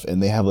stuff,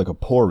 and they have like a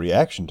poor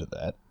reaction to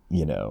that,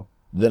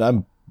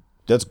 then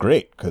that's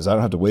great, because I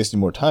don't have to waste any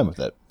more time with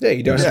that. Yeah,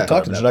 you don't have to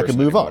talk to that And I can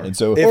person move on. anymore. And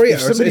so, Or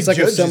if somebody it's like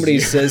if judges somebody you-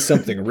 says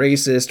something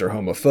racist or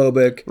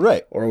homophobic,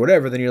 Right. or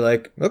whatever, then you're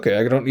like, okay,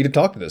 I don't need to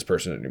talk to this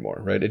person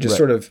anymore, right? It just Right.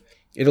 sort of,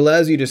 it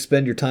allows you to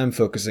spend your time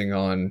focusing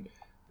on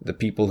the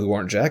people who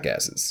aren't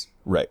jackasses.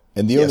 right.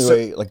 And the only so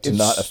way, like, to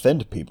not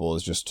offend people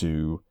is just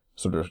to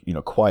sort of,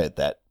 quiet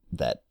that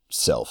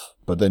self.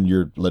 But then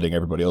you're letting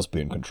everybody else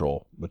be in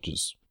control, which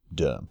is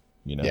dumb,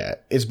 Yeah,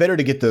 it's better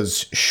to get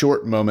those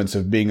short moments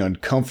of being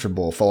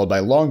uncomfortable followed by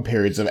long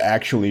periods of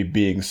actually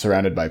being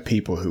surrounded by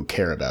people who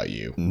care about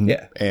you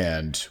Yeah.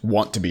 and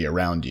want to be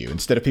around you,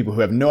 instead of people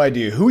who have no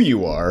idea who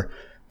you are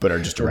but are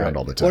just around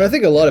all the time. Well, I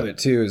think a lot of it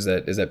too is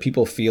that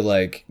people feel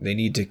like they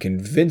need to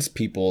convince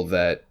people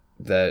that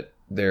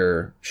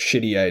their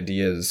shitty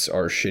ideas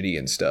are shitty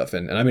and stuff.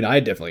 And I mean, I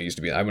definitely used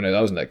to be. I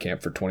was in that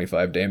camp for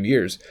 25 damn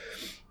years,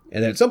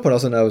 and then at some point, all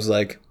of a sudden, I was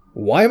like,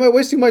 why am I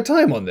wasting my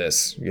time on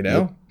this? You know,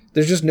 yep.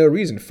 There's just no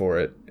reason for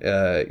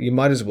it. You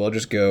might as well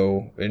just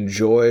go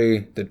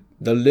enjoy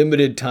the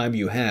limited time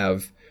you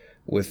have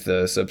with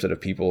a subset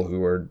of people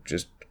who are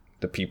just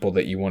the people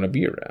that you want to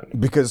be around.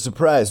 Because,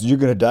 surprise, you're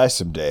going to die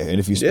someday. And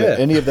if you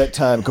spend any of that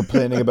time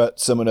complaining about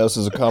someone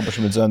else's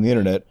accomplishments on the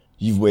internet,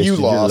 you've wasted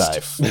your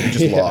life. You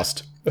just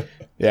lost.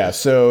 Yeah,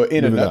 so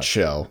in a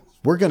nutshell,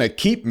 we're going to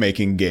keep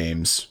making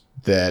games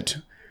that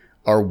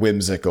are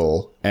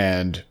whimsical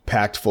and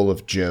packed full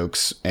of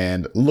jokes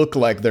and look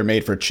like they're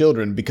made for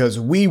children because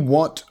we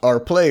want our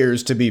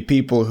players to be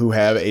people who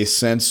have a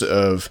sense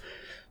of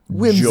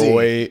whimsy,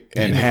 joy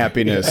and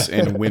happiness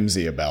and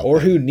whimsy about or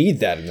them. who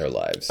need that in their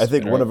lives. I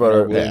think one of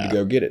our willing to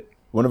go get it.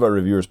 One of our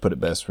reviewers put it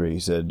best where he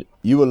said,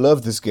 "You will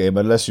love this game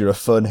unless you're a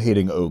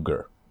fun-hating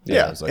ogre."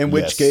 Yeah, like, in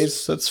which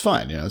case that's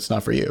fine. You know, it's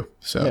not for you.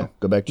 So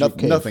go back to your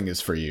cave. Nothing is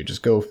for you.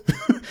 Just go,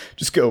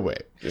 just go away.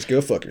 Just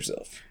go fuck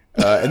yourself.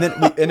 And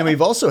then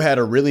we've also had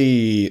a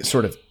really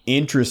sort of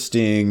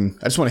interesting.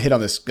 I just want to hit on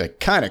this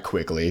kind of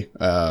quickly.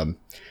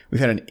 We've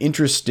had an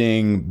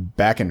interesting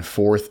back and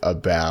forth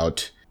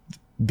about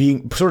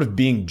being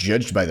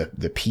judged by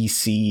the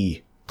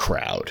PC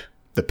crowd,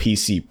 the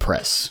PC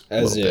press,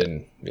 as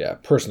in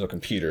personal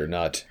computer,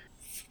 not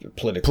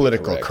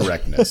political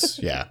correctness.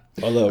 Yeah.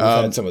 Although we've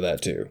had some of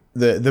that too.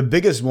 The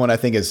biggest one I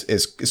think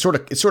is sort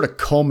of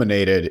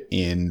culminated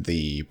in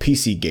the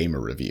PC Gamer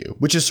review,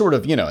 which is sort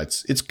of, you know,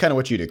 it's kind of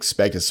what you'd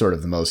expect. It's sort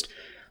of the most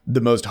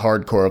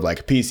hardcore of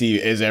like PC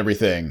is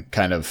everything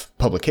kind of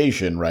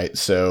publication, right?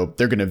 So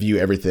they're going to view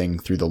everything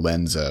through the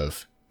lens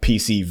of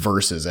PC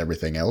versus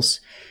everything else.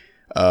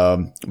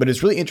 But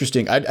it's really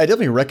interesting. I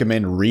definitely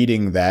recommend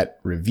reading that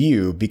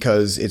review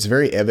because it's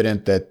very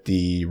evident that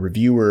the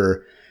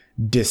reviewer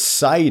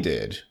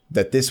decided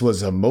that this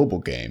was a mobile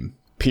game,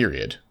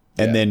 period,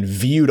 and then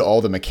viewed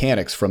all the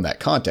mechanics from that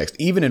context,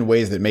 even in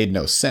ways that made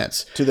no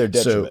sense. To their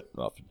detriment,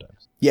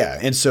 oftentimes. Yeah,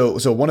 and so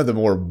one of the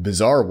more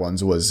bizarre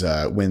ones was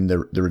when the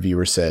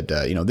reviewer said,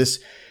 you know, this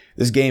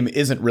game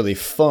isn't really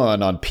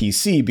fun on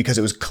PC because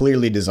it was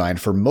clearly designed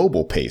for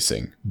mobile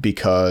pacing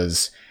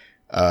because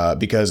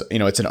you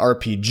know it's an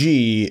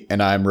RPG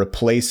and I'm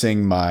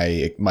replacing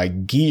my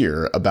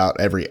gear about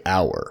every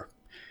hour.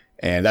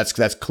 And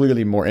that's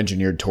clearly more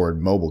engineered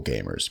toward mobile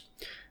gamers.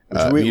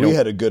 Which we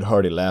had a good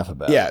hearty laugh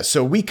about. Yeah,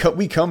 so we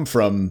come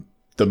from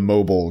the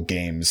mobile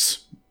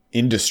games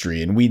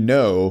industry, and we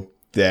know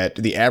that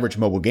the average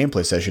mobile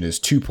gameplay session is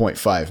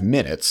 2.5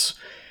 minutes,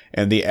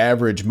 and the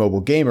average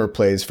mobile gamer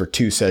plays for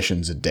 2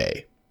 sessions a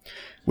day,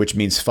 which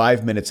means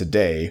 5 minutes a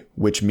day,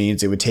 which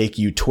means it would take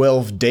you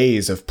 12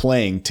 days of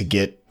playing to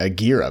get a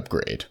gear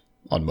upgrade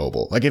on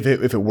mobile. Like if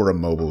it were a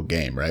mobile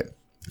game, right?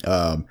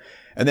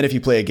 And then if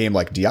you play a game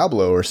like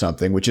Diablo or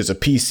something, which is a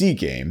PC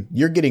game,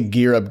 you're getting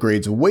gear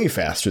upgrades way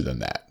faster than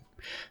that.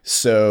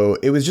 So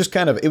it was just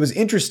it was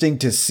interesting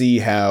to see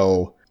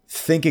how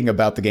thinking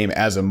about the game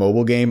as a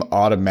mobile game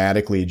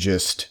automatically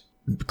just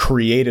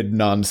created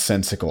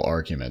nonsensical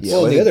arguments.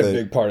 Well, the other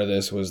big part of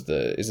this is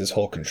this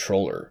whole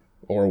controller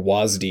or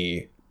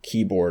WASD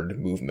keyboard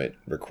movement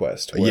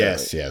request.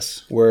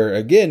 Yes. Where,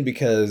 again,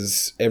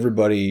 because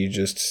everybody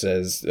just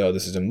says, oh,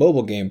 this is a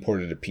mobile game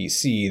ported to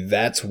PC,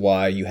 that's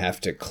why you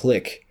have to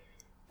click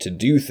to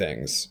do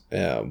things.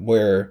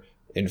 Where,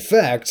 in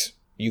fact,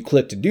 you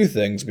click to do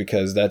things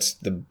because that's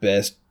the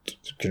best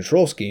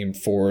control scheme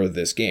for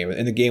this game.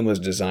 And the game was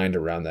designed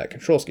around that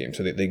control scheme,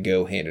 so that they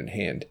go hand in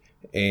hand.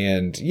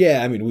 And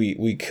yeah, I mean,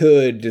 we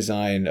could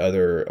design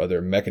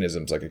other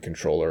mechanisms like a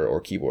controller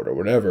or keyboard or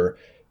whatever.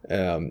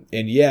 And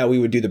yeah, we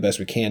would do the best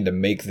we can to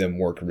make them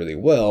work really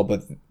well,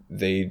 but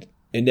they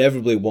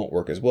inevitably won't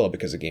work as well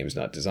because the game is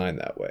not designed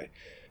that way.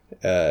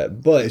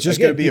 But it's just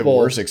going to be a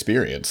worse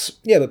experience.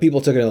 Yeah, but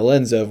people took it in the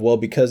lens of, well,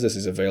 because this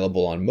is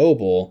available on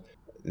mobile,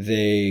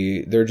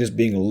 they're just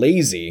being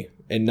lazy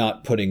and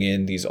not putting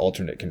in these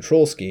alternate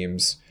control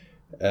schemes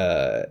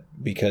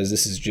because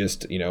this is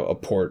just, you know, a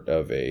port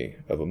of a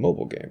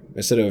mobile game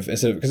instead of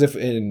because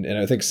and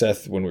I think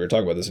Seth, when we were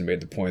talking about this,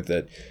 made the point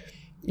that,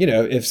 you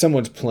know, if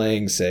someone's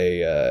playing,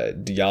 say,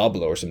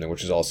 Diablo or something,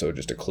 which is also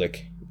just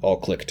all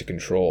click to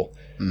control,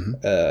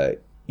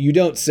 you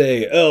don't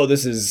say, oh,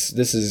 this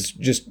is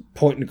just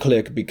point and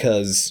click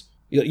because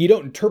you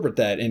don't interpret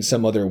that in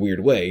some other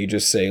weird way. You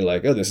just say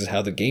like, oh, this is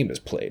how the game is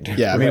played.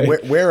 Yeah, right? I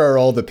mean, where are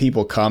all the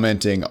people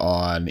commenting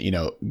on, you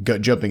know,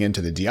 jumping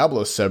into the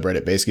Diablo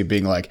subreddit, basically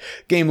being like,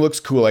 game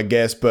looks cool, I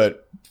guess,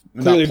 but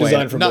clearly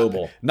designed for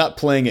mobile. Not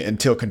playing it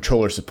until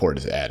controller support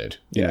is added.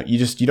 You know,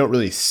 you don't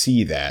really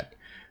see that.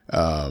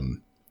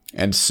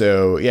 And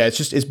so, yeah,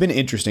 it's been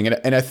interesting.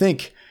 And I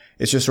think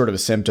it's just sort of a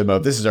symptom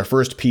of this is our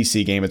first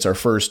PC game. It's our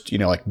first, you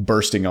know, like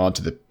bursting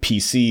onto the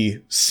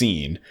PC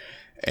scene.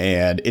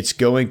 And it's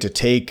going to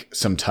take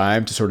some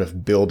time to sort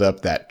of build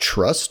up that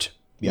trust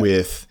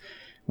with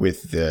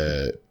with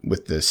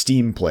the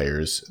Steam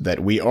players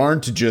that we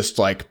aren't just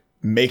like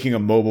making a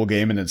mobile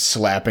game and then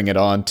slapping it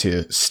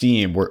onto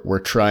Steam. We're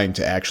trying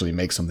to actually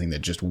make something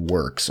that just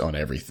works on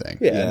everything.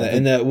 Yeah,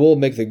 and that will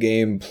make the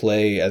game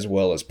play as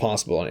well as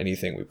possible on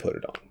anything we put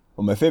it on.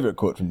 Well, my favorite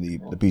quote from the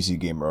PC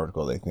Gamer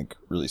article that I think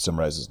really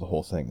summarizes the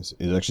whole thing is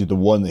actually the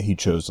one that he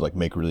chose to like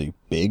make really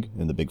big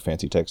in the big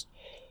fancy text,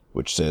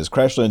 which says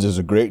Crashlands is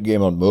a great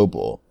game on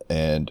mobile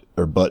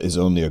but is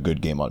only a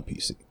good game on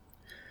PC.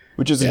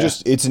 Which is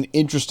it's an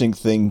interesting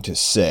thing to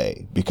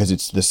say because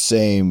it's the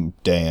same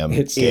damn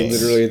It's game.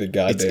 literally the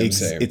goddamn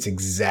same. It's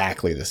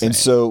exactly the same. And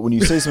so when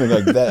you say something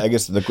like that, I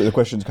guess the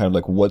question is kind of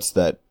like, what's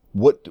that?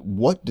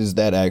 What does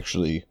that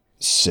actually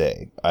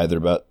say, either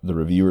about the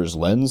reviewer's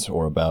lens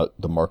or about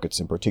the markets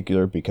in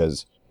particular?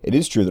 Because it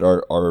is true that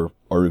our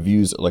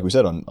reviews, like we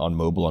said, on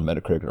mobile on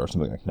Metacritic are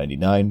something like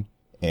 99,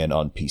 and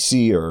on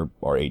PC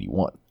are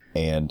 81.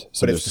 And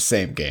so but it's the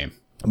same game.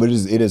 But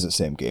it is the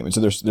same game. And so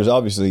there's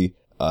obviously,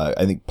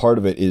 I think part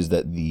of it is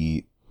that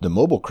the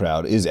mobile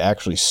crowd is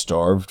actually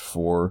starved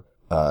for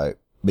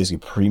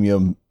basically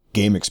premium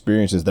game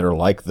experiences that are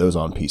like those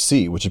on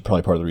PC, which is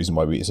probably part of the reason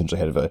why we essentially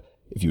had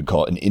if you would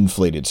call it an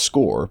inflated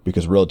score,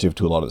 because relative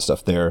to a lot of the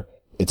stuff there,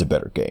 it's a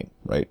better game,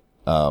 right?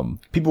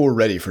 People were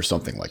ready for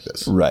something like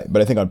this. Right.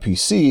 But I think on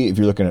PC, if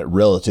you're looking at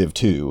relative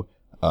to,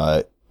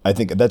 I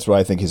think that's why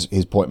I think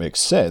his point makes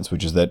sense,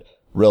 which is that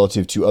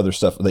relative to other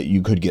stuff that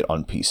you could get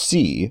on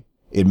PC,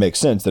 it makes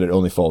sense that it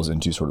only falls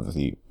into sort of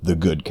the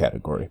good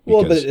category.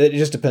 Well, but it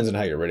just depends on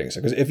how you're rating it.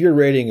 Because if your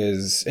rating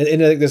is,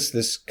 and I think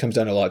this comes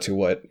down a lot to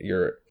what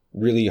your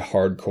really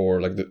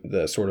hardcore, like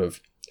the sort of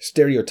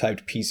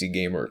stereotyped PC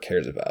gamer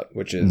cares about,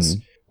 which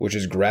is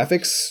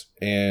graphics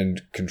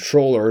and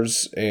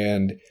controllers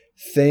and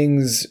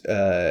things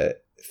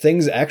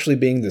actually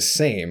being the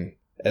same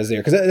as they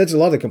are. Because that's a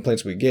lot of the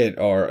complaints we get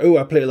are,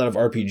 I play a lot of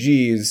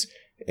RPGs,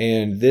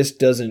 and this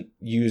doesn't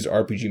use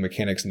RPG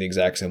mechanics in the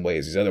exact same way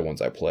as these other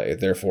ones I play.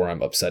 Therefore,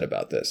 I'm upset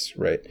about this,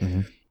 right?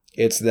 Mm-hmm.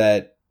 It's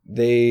that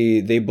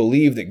they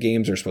believe that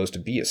games are supposed to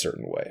be a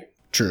certain way.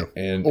 True.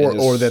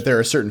 Or that there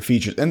are certain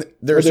features. And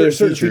there are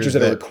certain features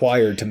that are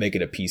required to make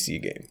it a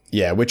PC game.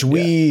 Yeah, which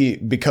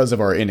because of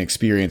our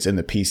inexperience in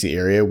the PC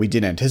area, we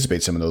didn't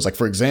anticipate some of those. Like,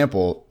 for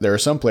example, there are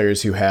some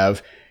players who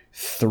have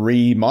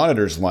 3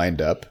 monitors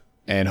lined up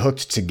and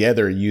hooked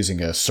together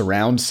using a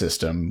surround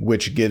system,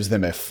 which gives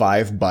them a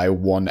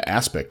 5:1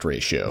 aspect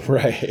ratio.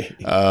 Right.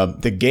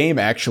 The game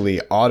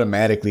actually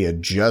automatically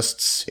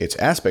adjusts its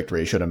aspect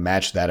ratio to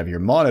match that of your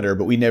monitor,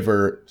 but we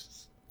never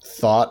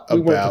thought about.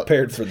 We weren't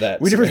prepared for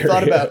that. We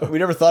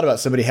never thought about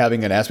somebody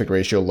having an aspect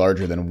ratio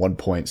larger than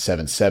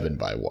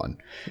 1.77:1.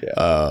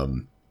 Yeah.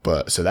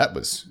 But so that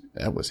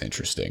was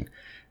interesting.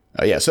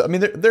 So I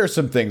mean, there are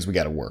some things we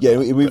got to work. Yeah,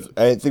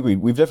 I think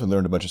we've definitely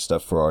learned a bunch of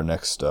stuff for our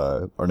next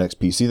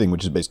PC thing,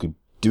 which is basically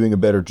doing a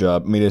better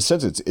job. I mean, in a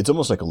sense, it's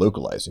almost like a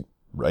localizing,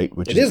 right?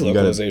 Which is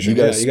localization.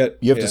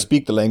 You have to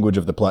speak the language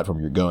of the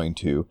platform you're going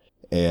to,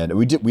 and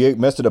we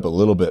messed it up a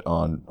little bit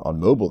on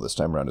mobile this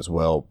time around as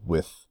well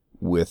with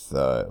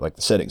like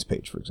the settings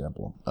page, for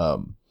example.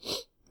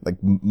 Like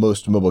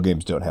most mobile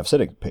games don't have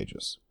settings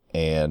pages,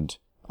 and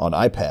on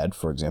iPad,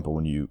 for example,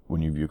 when you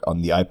view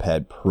on the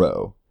iPad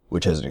Pro,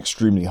 which has an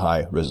extremely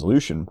high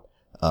resolution,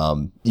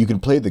 you can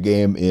play the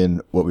game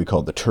in what we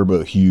call the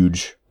turbo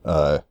huge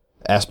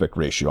aspect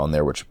ratio on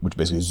there, which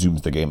basically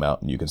zooms the game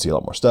out and you can see a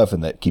lot more stuff,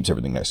 and that keeps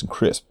everything nice and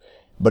crisp.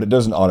 But it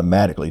doesn't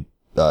automatically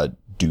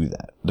do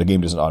that. The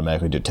game doesn't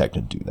automatically detect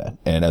and do that.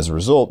 And as a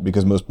result,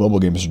 because most mobile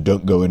games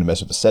don't go in and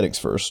mess with the settings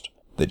first,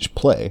 they just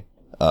play,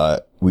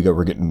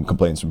 we're getting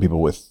complaints from people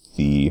with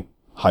the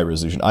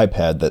high-resolution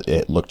iPad that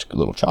it looked a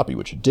little choppy,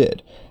 which it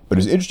did. But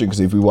it's interesting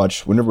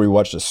because whenever we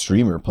watched a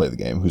streamer play the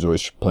game, who's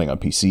always playing on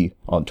PC,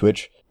 on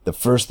Twitch, the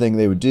first thing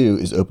they would do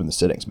is open the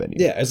settings menu.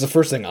 Yeah, it's the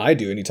first thing I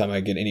do anytime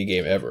I get any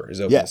game ever,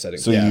 is open the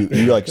settings menu.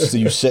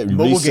 You set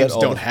mobile games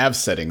don't have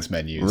settings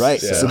menus.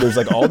 Right. Yeah. So there's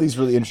like all these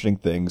really interesting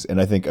things.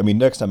 And I think,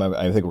 next time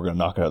I think we're going to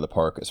knock it out of the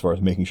park as far as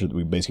making sure that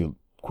we basically,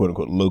 quote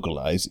unquote,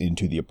 localize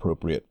into the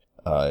appropriate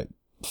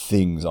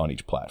things on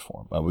each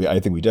platform. I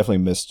think we definitely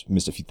missed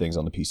a few things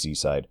on the PC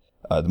side.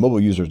 The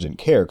mobile users didn't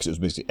care because it was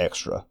basically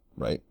extra,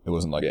 right? It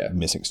wasn't like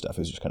missing stuff. It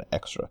was just kind of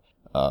extra.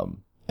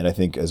 And I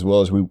think as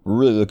well as we're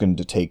really looking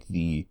to take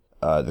the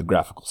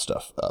graphical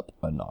stuff up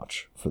a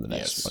notch for the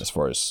next one, as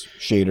far as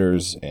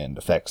shaders and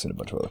effects and a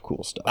bunch of other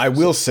cool stuff. I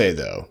will say,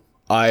 though,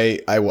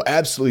 I will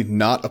absolutely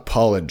not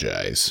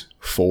apologize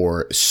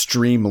for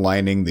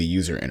streamlining the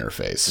user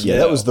interface. Yeah,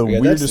 that was the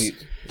weirdest.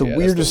 The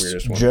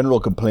weirdest general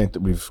complaint that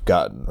we've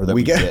gotten, or that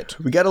we get.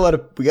 We got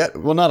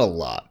not a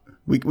lot.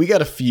 We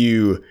got a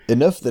few.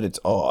 Enough that it's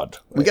odd.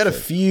 We got a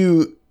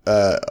few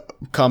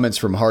comments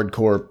from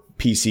hardcore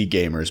PC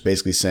gamers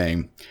basically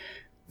saying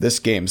this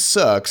game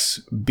sucks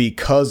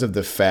because of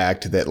the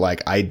fact that,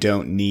 like, I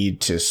don't need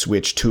to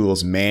switch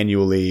tools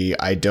manually.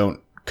 I don't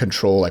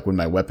control, like, when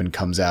my weapon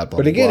comes out.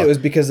 But again, it was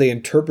because they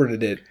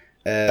interpreted it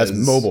as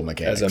mobile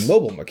mechanics. As a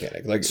mobile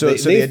mechanic. Like, so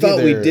they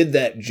thought we did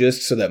that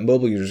just so that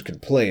mobile users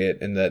could play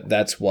it, and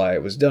that's why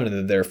it was done, and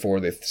then therefore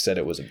they said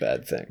it was a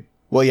bad thing.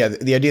 Well, yeah,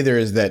 the idea there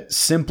is that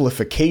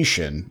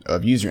simplification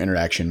of user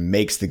interaction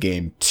makes the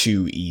game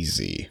too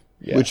easy.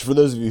 Yeah. Which, for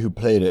those of you who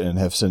played it and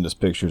have sent us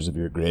pictures of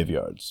your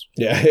graveyards.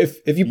 Yeah,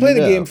 if you play the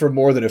game for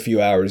more than a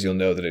few hours, you'll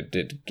know that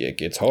it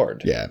gets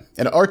hard. Yeah.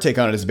 And our take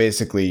on it is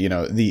basically, you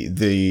know,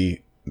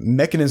 the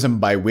mechanism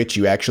by which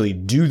you actually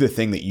do the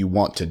thing that you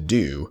want to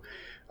do.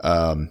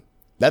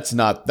 That's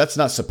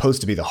not supposed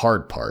to be the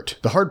hard part.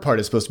 The hard part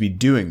is supposed to be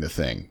doing the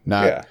thing,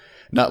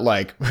 not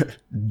like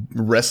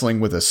wrestling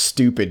with a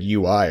stupid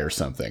UI or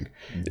something.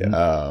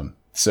 Yeah.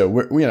 So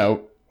we're, you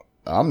know,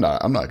 I'm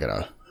not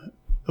gonna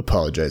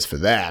apologize for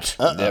that.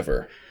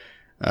 Never.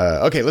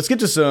 Okay, let's get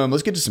to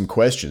some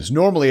questions.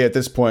 Normally at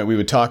this point we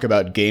would talk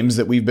about games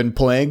that we've been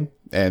playing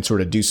and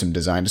sort of do some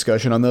design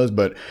discussion on those,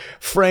 but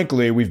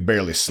frankly we've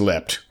barely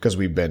slept because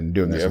we've been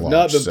doing this. We have launch,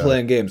 not been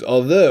playing games.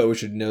 Although we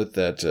should note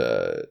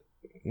that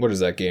what is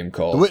that game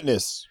called? The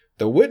Witness.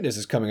 The Witness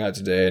is coming out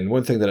today, and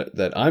one thing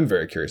that I'm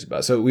very curious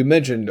about. So we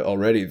mentioned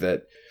already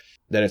that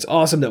it's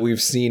awesome that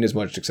we've seen as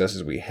much success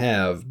as we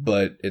have,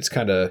 but it's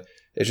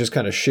just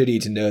kind of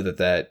shitty to know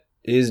that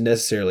is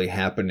necessarily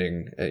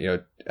happening,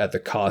 at the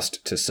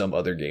cost to some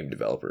other game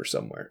developer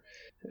somewhere.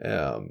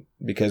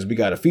 Because we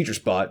got a feature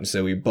spot, and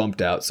so we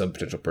bumped out some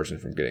potential person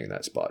from getting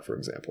that spot, for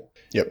example.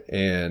 Yep.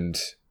 And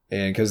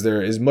because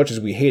there, as much as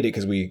we hate it,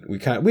 because we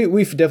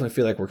definitely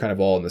feel like we're kind of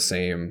all in the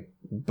same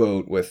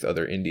boat with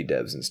other indie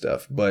devs and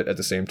stuff, but at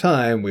the same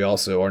time, we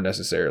also aren't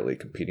necessarily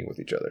competing with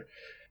each other.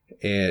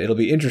 And it'll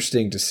be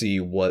interesting to see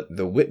what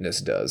The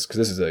Witness does, because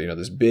this is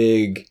this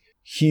big,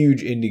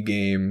 huge indie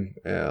game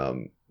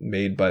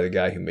made by the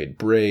guy who made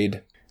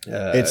Braid.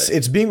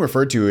 It's being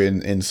referred to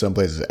in some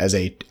places as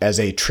a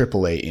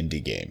AAA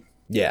indie game.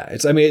 Yeah,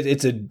 it's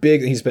a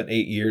big. He spent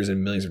 8 years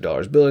and millions of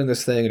dollars building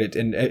this thing,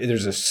 and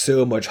there's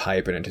so much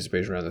hype and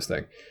anticipation around this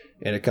thing,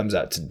 and it comes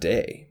out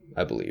today,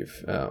 I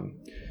believe.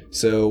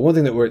 So one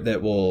thing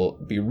that will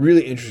be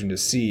really interesting to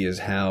see is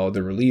how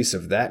the release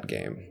of that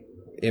game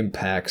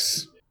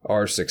impacts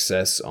our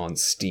success on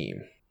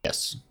Steam.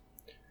 Yes.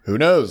 Who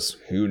knows?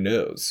 Who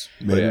knows?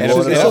 But Yeah, and it's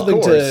of something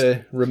course.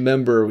 to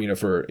remember,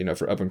 for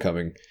up and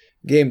coming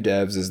game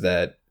devs is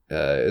that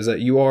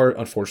you are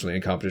unfortunately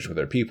in competition with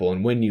other people,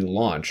 and when you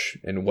launch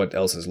and what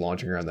else is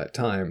launching around that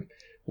time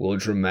will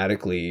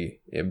dramatically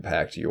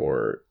impact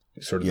your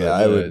sort of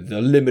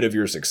the limit of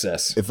your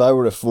success. If I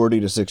were a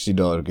 $40 to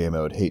 $60 game, I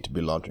would hate to be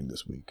launching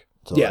this week.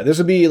 So This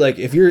would be like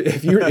if you're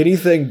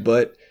anything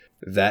but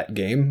that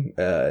game,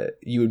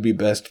 you would be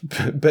best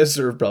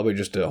served probably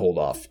just to hold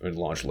off and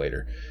launch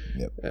later.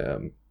 Yep.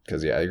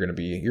 Because you're gonna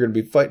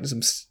be fighting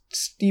some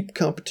steep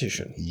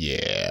competition.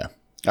 Yeah.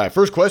 All right,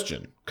 first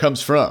question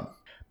comes from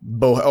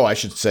I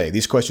should say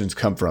these questions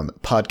come from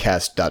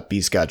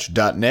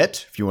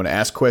podcast.bscotch.net. If you want to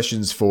ask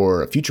questions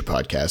for future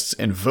podcasts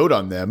and vote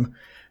on them,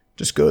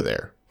 just go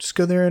there. Just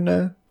go there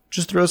and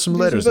just throw some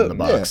letters in the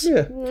box.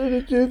 Yeah.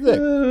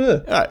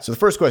 All right, so the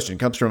first question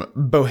comes from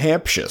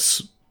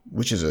Bohamptious,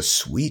 which is a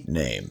sweet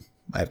name,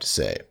 I have to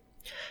say.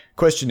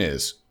 Question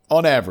is,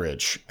 on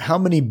average, how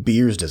many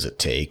beers does it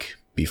take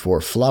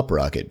before Flop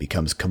Rocket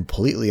becomes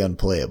completely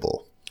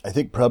unplayable? I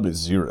think probably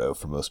 0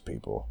 for most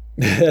people.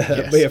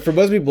 But yeah, for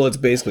most people, it's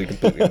basically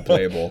completely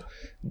unplayable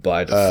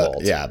by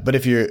default. Yeah, but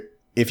if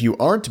you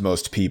aren't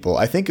most people,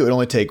 I think it would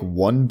only take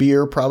 1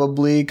 beer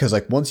probably, because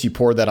like once you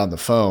pour that on the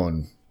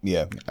phone,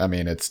 Yeah. I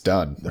mean it's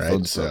done, right?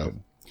 Phone's So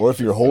broken. Or if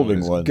you're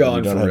holding one, then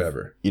gone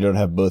forever. you don't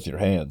have both your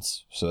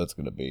hands, so that's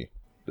going to be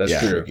That's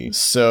true. tricky.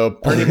 so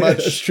pretty much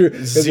That's true.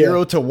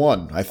 0 to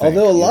 1, I think.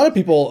 Although a lot of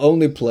people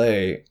only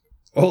play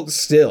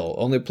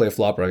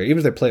Flop Rocket, even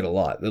if they play it a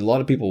lot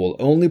of people will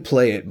only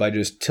play it by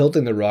just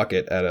tilting the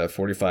rocket at a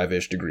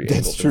 45-ish degree angle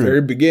at the true.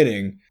 very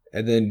beginning,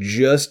 and then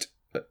just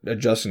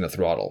adjusting the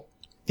throttle.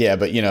 Yeah,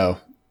 but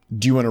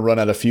do you want to run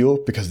out of fuel?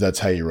 Because that's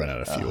how you run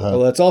out of fuel. Well,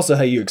 that's also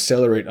how you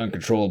accelerate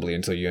uncontrollably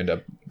until you end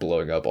up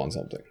blowing up on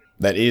something.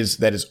 That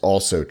is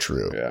also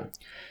true. Yeah.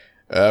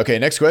 Okay,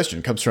 next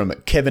question comes from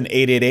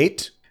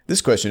Kevin888.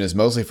 This question is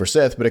mostly for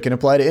Seth, but it can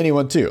apply to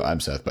anyone too. I'm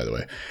Seth, by the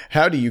way.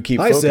 How do you keep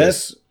Hi,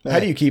 focus? Seth. How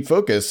do you keep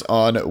focus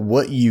on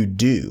what you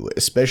do,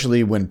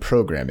 especially when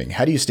programming?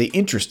 How do you stay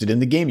interested in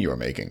the game you are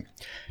making?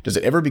 Does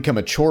it ever become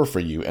a chore for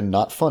you and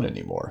not fun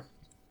anymore?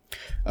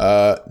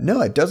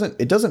 No, it doesn't.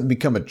 It doesn't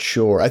become a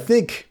chore. I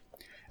think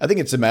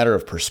it's a matter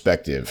of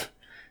perspective.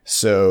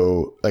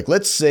 So, like,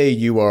 let's say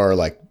you are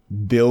like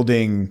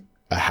building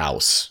a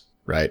house,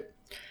 right?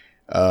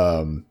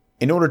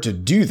 In order to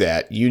do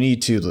that, you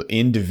need to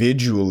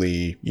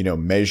individually,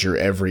 measure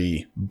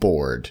every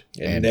board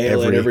And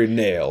nail in every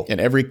nail. and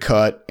every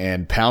cut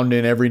and pound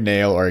in every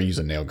nail, or use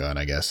a nail gun,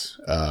 I guess.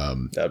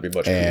 That would be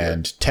much cooler.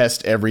 And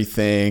test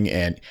everything,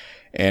 and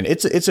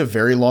it's a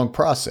very long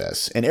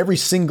process. And every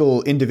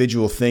single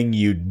individual thing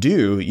you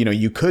do,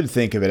 you could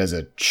think of it as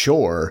a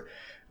chore,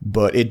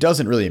 but it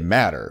doesn't really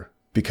matter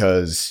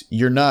because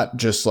you're not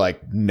just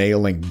like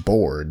nailing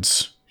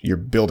boards, you're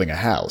building a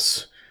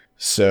house.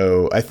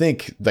 So I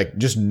think like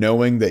just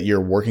knowing that you're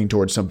working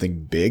towards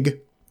something big,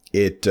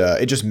 it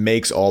just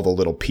makes all the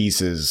little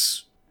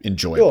pieces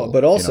enjoyable. Well,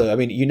 but also, I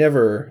mean, you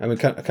never. I mean,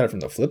 kind of from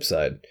the flip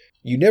side,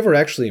 you never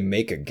actually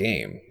make a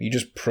game. You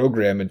just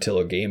program until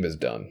a game is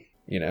done.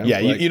 You know? Yeah,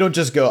 you don't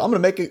just go, I'm going to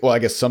make it. Well, I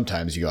guess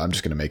sometimes you go, I'm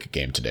just going to make a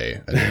game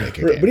today. And then make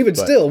a game. But even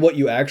still, what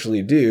you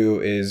actually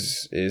do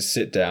is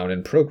sit down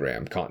and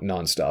program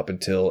nonstop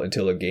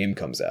until a game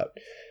comes out.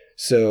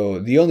 So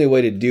the only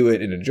way to do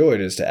it and enjoy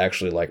it is to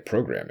actually like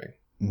programming.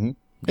 Mm-hmm.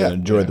 Yeah,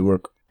 enjoy the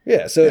work.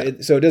 Yeah, so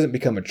it doesn't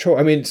become a chore.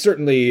 I mean,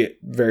 certainly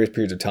various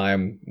periods of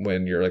time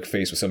when you're like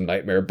faced with some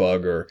nightmare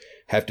bug or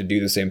have to do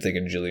the same thing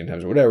a jillion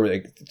times or whatever,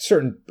 like,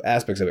 certain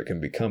aspects of it can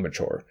become a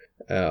chore.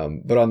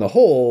 But on the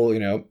whole, you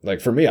know,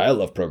 like for me, I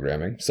love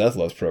programming. Seth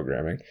loves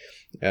programming.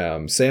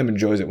 Sam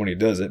enjoys it when he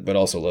does it, but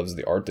also loves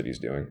the art that he's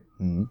doing.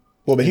 Mm-hmm.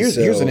 Well, but here's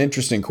an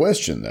interesting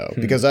question, though,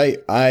 because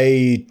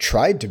I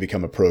tried to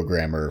become a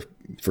programmer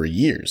for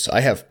years. I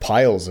have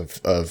piles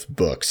of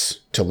books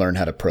to learn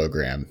how to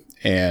program,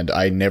 and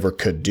I never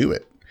could do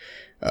it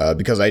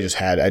because I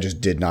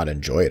just did not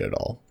enjoy it at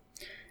all.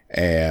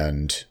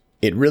 And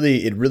it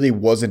really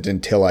wasn't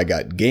until I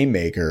got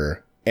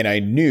GameMaker and I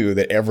knew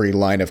that every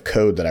line of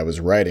code that I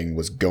was writing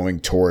was going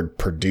toward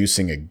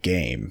producing a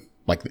game.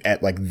 Like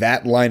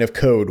that line of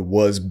code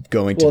was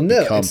going to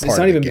become part of the game. It's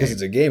not even because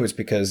it's a game. It's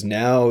because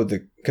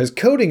because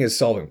coding is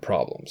solving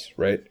problems,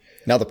 right?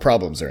 Now the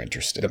problems are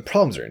interesting. The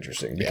problems are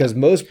interesting because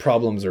most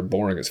problems are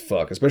boring as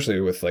fuck, especially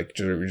with like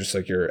just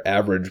like your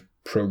average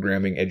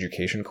programming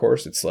education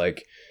course. It's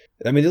like,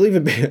 I mean, they'll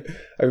even be,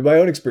 I mean, my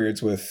own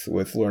experience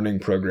with learning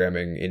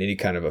programming in any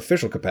kind of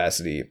official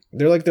capacity,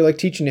 they're like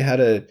teaching you how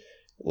to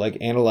like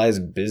analyze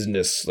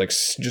business, like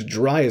just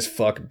dry as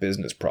fuck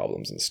business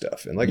problems and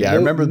stuff. And like, I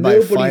remember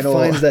nobody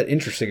finds that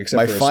interesting except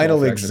my for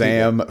final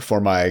exam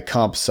for my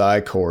comp sci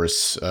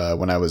course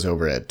when I was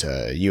over at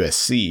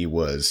USC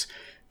was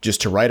just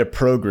to write a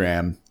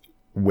program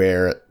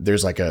where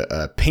there's like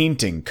a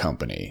painting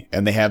company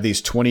and they have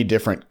these 20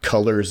 different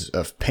colors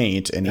of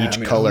paint and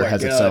each color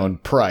has its own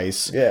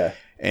price. Yeah.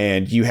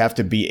 And you have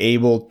to be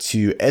able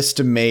to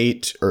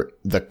estimate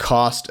the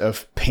cost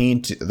of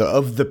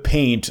the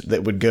paint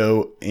that would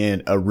go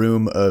in a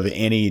room of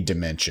any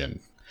dimension.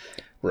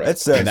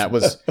 Right. And that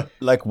was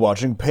like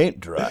watching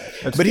paint dry.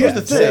 But here's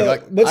the thing.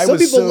 But some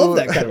people love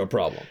that kind of a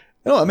problem.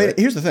 No, I mean,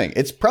 here's the thing.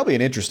 It's probably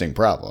an interesting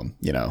problem,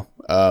 you know,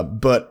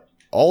 but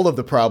all of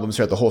the problems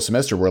throughout the whole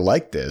semester were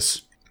like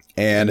this.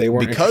 And they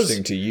weren't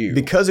interesting to you.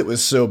 Because it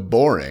was so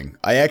boring,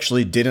 I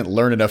actually didn't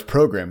learn enough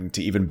programming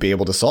to even be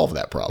able to solve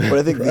that problem. But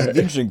I think the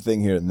interesting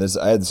thing here, and this,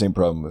 I had the same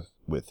problem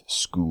with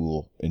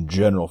school in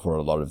general for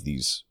a lot of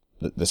these,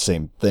 the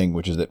same thing,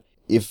 which is that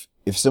if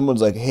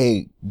someone's like,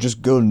 hey,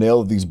 just go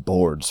nail these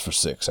boards for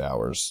 6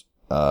 hours,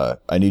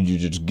 I need you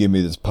to just give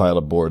me this pile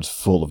of boards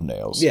full of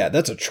nails. Yeah,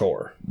 that's a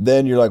chore.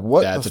 Then you're like,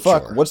 what the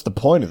fuck? Chore. What's the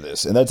point of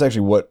this? And that's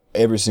actually what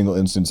every single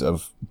instance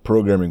of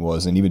programming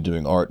was, and even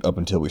doing art up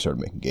until we started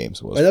making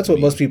games was. And that's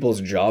what most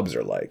people's jobs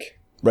are like.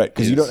 Right,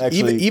 because you don't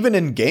actually... Even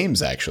in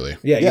games, actually.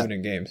 Yeah, even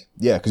in games.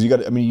 Yeah, because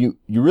you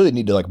really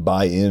need to like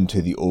buy into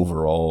the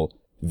overall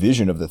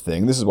vision of the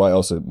thing. This is why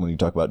also when you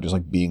talk about just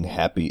like being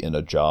happy in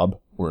a job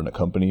or in a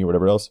company or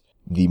whatever else,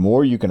 the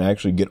more you can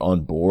actually get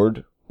on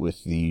board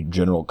with the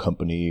general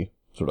company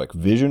sort of like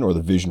vision or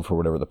the vision for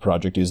whatever the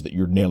project is that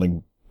you're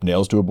nailing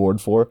nails to a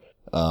board for,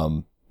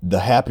 the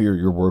happier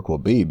your work will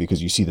be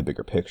because you see the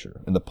bigger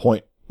picture. And the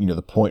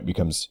point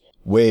becomes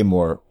way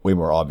more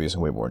obvious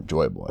and way more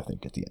enjoyable, I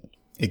think, at the end.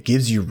 It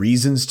gives you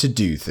reasons to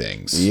do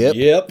things.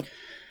 Yep.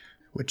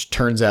 Which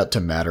turns out to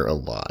matter a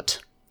lot.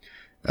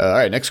 All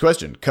right, next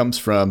question comes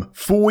from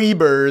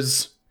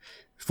Fweebers.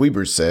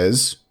 Fweebers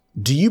says,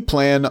 do you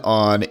plan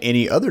on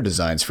any other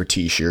designs for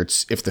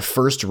t-shirts if the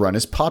first run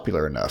is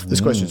popular enough?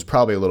 This question is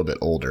probably a little bit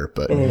older,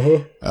 but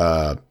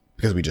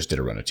because we just did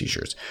a run of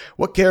t-shirts.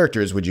 What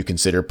characters would you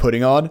consider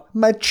putting on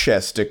my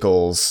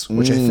chesticles?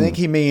 Which I think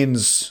he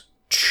means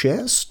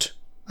chest.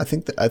 I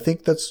think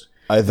that's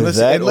either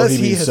unless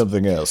he means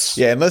something else.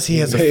 Yeah, unless he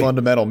has a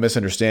fundamental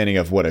misunderstanding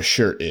of what a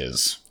shirt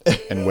is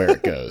and where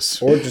it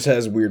goes, or just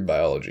has weird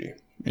biology.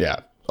 Yeah,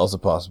 also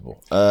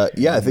possible.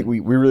 I think we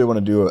really want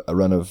to do a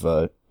run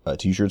of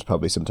t-shirts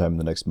probably sometime in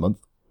the next month,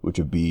 which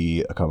would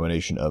be a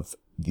combination of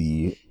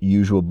the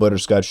usual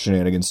Butterscotch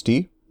Shenanigans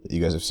tee that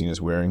you guys have seen us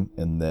wearing,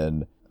 and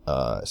then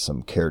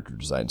some character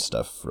design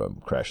stuff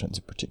from Crashlands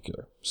in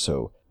particular.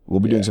 So we'll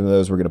be doing some of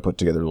those. We're going to put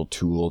together a little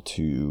tool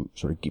to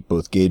sort of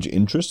both gauge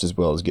interest as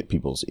well as get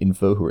people's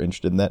info who are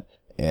interested in that,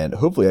 and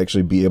hopefully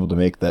actually be able to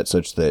make that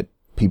such that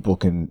people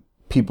can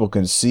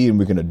see and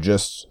we can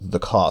adjust the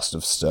cost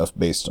of stuff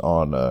based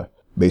on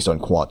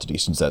quantity,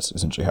 since that's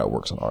essentially how it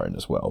works on our end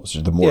as well.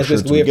 So the more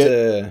shirts we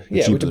get, we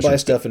have to buy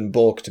stuff in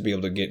bulk to be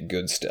able to get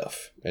good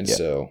stuff, and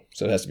so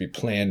it has to be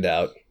planned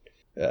out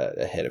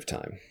ahead of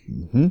time.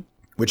 Mm-hmm.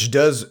 Which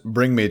does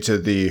bring me to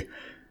the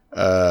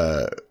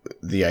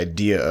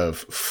idea of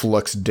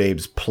Flux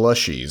Dave's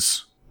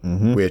plushies,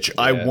 which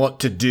I want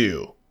to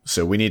do.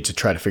 So we need to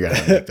try to figure out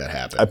how to make that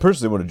happen. I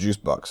personally want a juice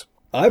box.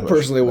 I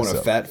personally want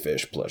a Fat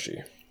Fish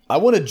plushie. I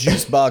want a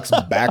juice box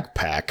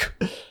backpack.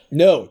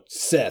 No,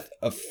 Seth,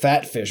 a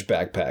fat fish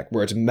backpack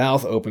where its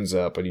mouth opens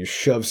up and you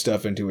shove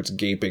stuff into its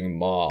gaping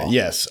maw.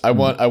 Yes, I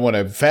want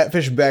a fat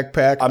fish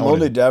backpack. I'm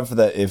only down for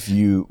that if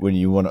when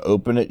you want to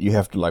open it, you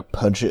have to like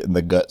punch it in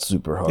the gut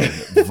super hard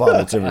and it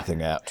vomits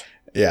everything out.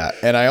 Yeah,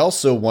 and I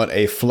also want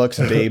a Flux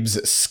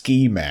Babes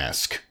ski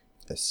mask.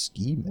 A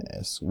ski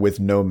mask? With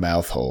no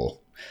mouth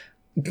hole.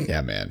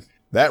 Yeah, man.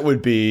 That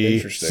would be...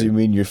 Interesting. So you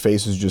mean your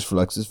face is just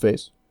Flux's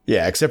face?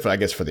 Yeah, except for, I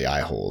guess, for the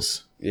eye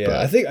holes. Yeah, But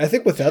I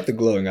think without the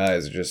glowing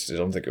eyes, I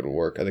don't think it would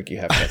work. I think you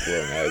have to have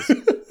glowing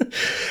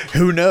eyes.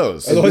 who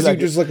knows? Otherwise, like-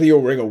 you just you're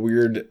wearing a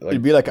weird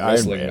It'd be like Iron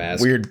wrestling Man.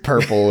 mask. Weird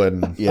purple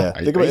and... Yeah. Are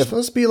Think about you if-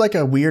 supposed to be like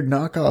a weird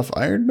knockoff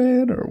Iron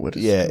Man? Or what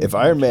is Yeah, if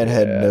Iron Man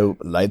had no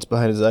lights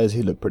behind his eyes,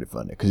 he'd look pretty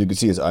funny because you could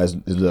see his eyes,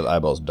 his little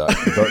eyeballs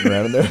darting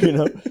around in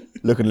there,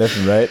 looking left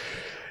and right.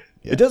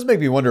 It does make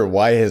me wonder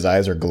why his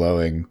eyes are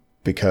glowing,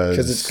 because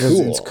It's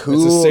cool. it's It's the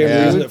cool, same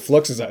yeah. reason that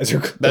Flux's eyes are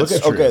cool. That's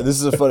true. Okay, this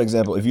is a fun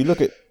example. If you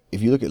look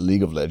at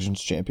League of Legends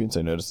champions,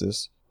 I noticed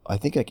this. I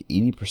think like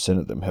 80%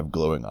 of them have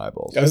glowing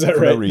eyeballs. Oh, is that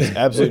For right? No reason,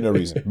 absolutely no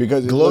reason.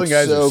 Because Glowing it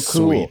looks eyes so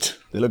are cool. sweet.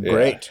 They look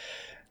great.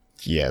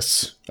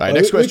 Yes. All right,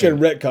 next we question. can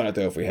retcon it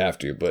though if we have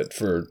to, but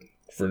for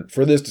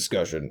this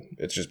discussion,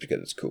 it's just because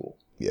it's cool.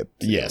 Yep.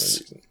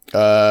 Yes.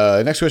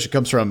 Next question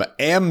comes from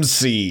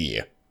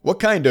MC. What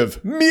kind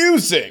of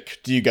music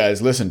do you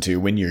guys listen to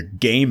when you're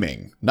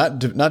gaming? Not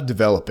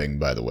developing,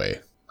 by the way.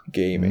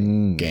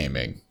 Gaming.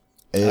 Gaming.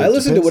 I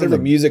listen to depends on whatever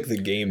the- music the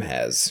game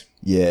has.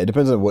 Yeah, it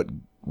depends on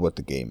what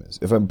the game is.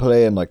 If I'm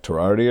playing like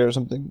Terraria or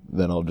something,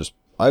 then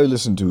I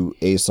listen to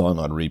a song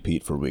on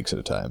repeat for weeks at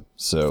a time.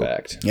 So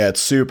Fact. Yeah,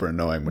 it's super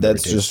annoying when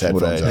that's we take just the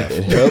what headphones off.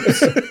 it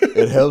helps.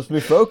 It helps me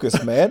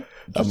focus, man.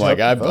 I'm Just like,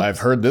 helps me I've focus.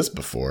 heard this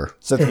before.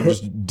 Seth can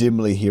just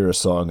dimly hear a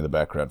song in the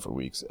background for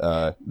weeks.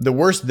 The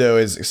worst, though,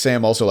 is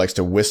Sam also likes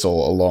to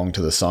whistle along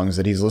to the songs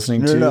that he's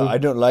listening to. No, I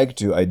don't like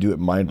to. I do it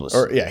mindlessly.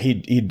 Or, yeah, he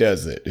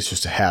does it. It's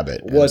just a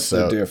habit. And What's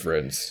so- the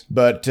difference?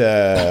 But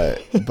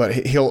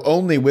he'll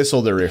only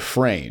whistle the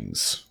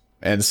refrains.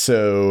 And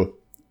so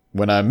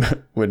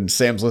when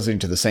Sam's listening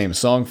to the same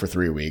song for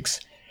 3 weeks,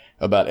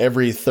 about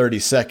every 30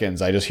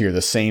 seconds I just hear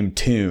the same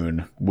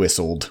tune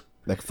whistled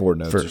Like 4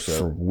 notes for or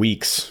so.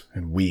 weeks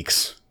and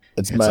weeks.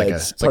 It's It's my like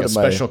it's a part of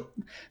my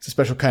it's a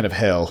special kind of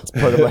hell.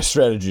 part of my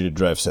strategy to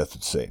drive Seth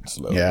insane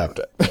slowly. Yeah.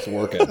 It's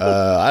working.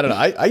 I don't know.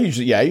 I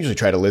usually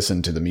try to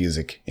listen to the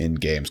music in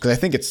games because I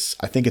think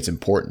it's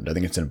important. I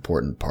think it's an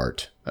important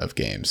part of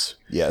games.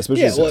 Yeah,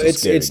 especially Yeah, since well, a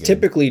scary it's game.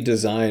 typically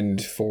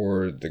designed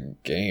for the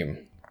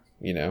game,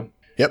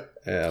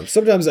 Yep.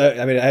 Sometimes I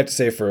have to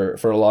say for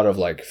a lot of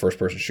like first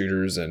person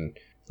shooters and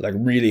like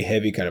really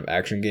heavy kind of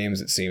action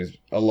games,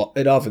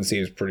 it often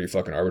seems pretty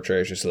fucking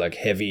arbitrary. It's just like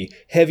heavy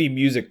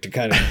music to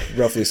kind of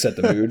roughly set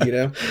the mood,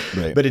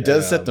 Right. But it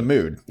does set the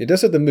mood. It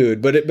does set the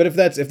mood, but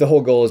if the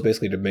whole goal is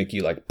basically to make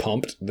you like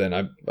pumped, then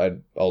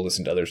I'll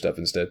listen to other stuff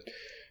instead.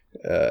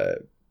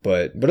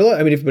 But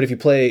if you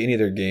play any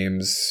other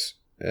games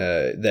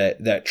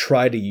that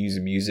try to use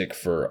music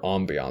for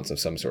ambiance of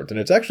some sort, then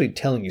it's actually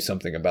telling you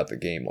something about the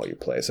game while you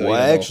play. So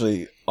Well, I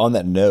actually, on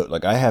that note,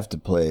 like I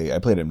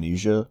played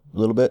Amnesia a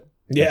little bit.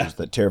 Yeah. Which is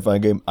that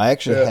terrifying game. I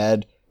actually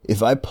had,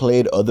 if I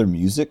played other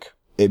music,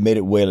 it made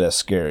it way less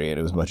scary and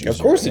it was much easier. of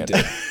course to it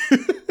handle.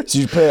 did. So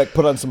you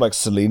put on some like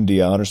Celine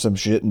Dion or some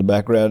shit in the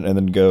background and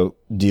then go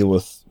deal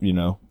with,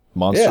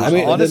 monsters. Yeah, I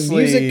mean,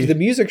 Honestly- the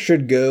music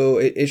should go.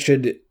 It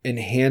should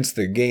enhance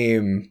the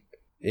game.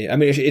 I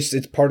mean,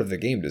 it's part of the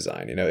game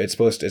design. It's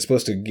supposed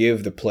to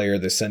give the player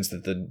the sense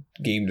that the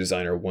game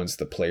designer wants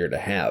the player to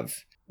have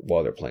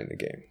while they're playing the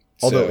game.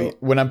 Although So-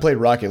 when I'm playing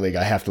Rocket League,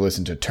 I have to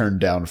listen to "Turn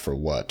Down for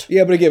What."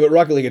 yeah, but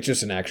Rocket League, it's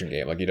just an action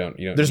game. Like you don't.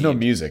 There's no need-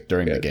 music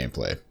during the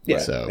gameplay. Yeah,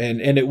 So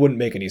and it wouldn't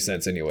make any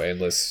sense anyway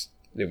unless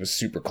it was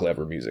super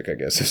clever music, I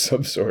guess, of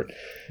some sort.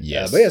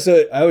 yes, But yeah,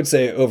 so I would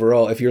say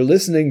overall, if you're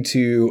listening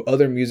to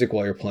other music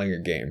while you're playing a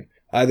game,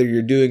 either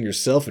you're doing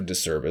yourself a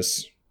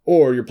disservice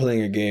or you're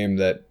playing a game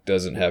that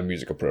doesn't have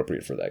music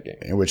appropriate for that game.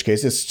 in which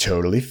case it's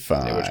totally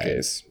fine. In which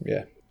case,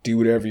 yeah, do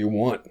whatever you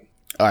want.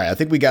 All right, I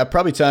think we got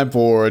probably time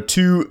for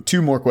two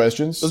more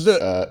questions. Let's do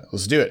it.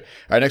 Let's do it.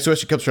 All right, next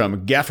question comes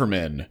from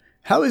Gafferman.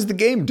 How is the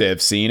game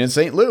dev scene in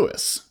St.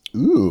 Louis?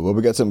 Ooh, well,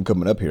 we got something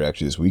coming up here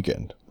actually this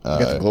weekend. We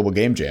got the Global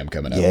Game Jam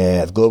coming up.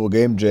 Yeah, the Global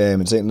Game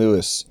Jam in St.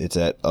 Louis. It's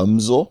at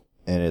UMSL,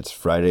 and it's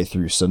Friday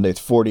through Sunday. It's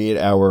a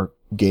 48-hour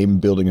game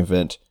building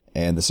event,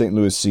 and the St.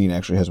 Louis scene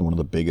actually has one of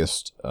the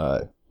biggest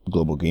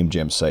Global Game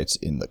Jam sites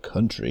in the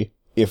country,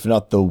 if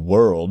not the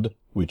world,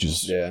 which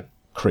is Yeah.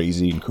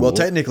 crazy and cool. Well,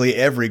 technically,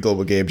 every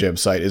Global Game Jam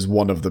site is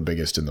one of the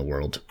biggest in the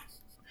world.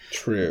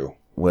 True.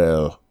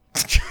 Well,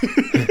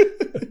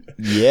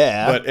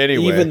 yeah. But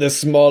anyway, Even the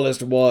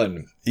smallest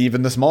one.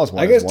 even the smallest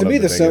one. I guess is to one me,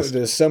 of the biggest.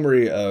 the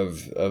summary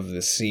of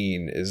the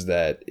scene is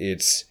that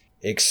it's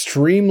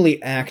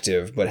extremely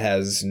active, but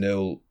has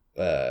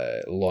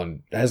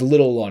has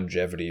little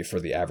longevity for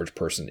the average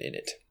person in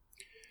it.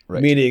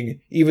 Right.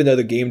 Meaning, even though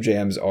the game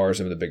jams are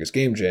some of the biggest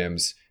game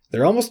jams,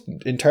 they're almost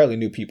entirely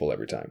new people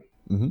every time.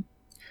 Mhm.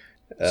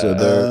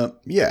 So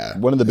yeah,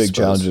 one of the I big suppose.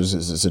 challenges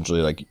is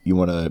essentially like you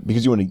want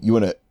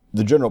to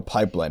the general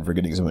pipeline for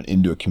getting someone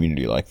into a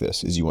community like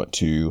this is you want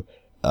to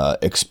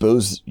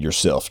expose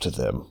yourself to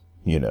them,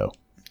 you know.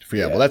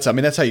 Yeah, well, that's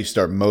how you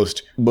start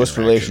most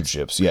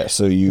Relationships. Yeah,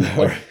 so you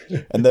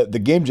and the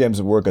game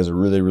jams work as a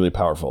really, really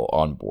powerful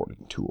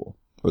onboarding tool,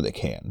 or they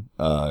can.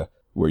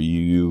 Where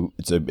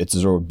it's a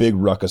sort of big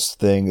ruckus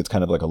thing. It's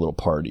kind of like a little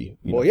party.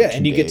 Well, yeah,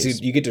 and you get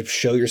to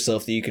show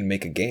yourself that you can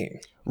make a game.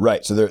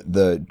 Right. So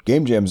the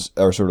game jams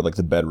are sort of like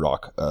the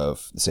bedrock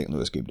of the St.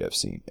 Louis game dev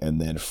scene.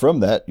 And then from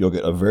that, you'll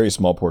get a very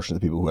small portion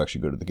of the people who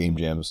actually go to the game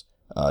jams,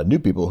 new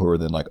people who are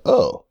then like,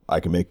 oh, I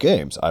can make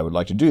games. I would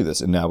like to do this.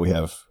 And now we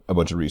have a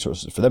bunch of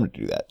resources for them to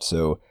do that.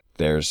 So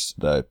there's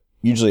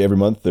usually every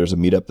month there's a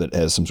meetup that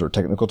has some sort of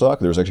technical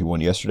talk. There was actually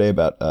one yesterday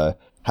about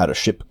how to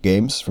ship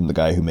games from the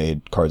guy who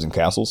made Cards and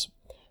Castles.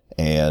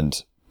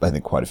 And I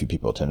think quite a few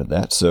people attended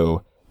that.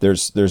 So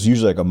there's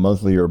usually like a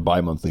monthly or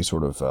bi-monthly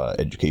sort of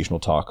educational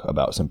talk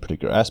about some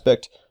particular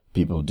aspect.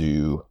 People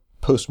do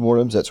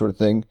postmortems, that sort of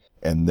thing.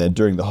 And then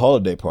during the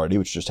holiday party,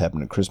 which just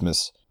happened at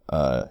Christmas,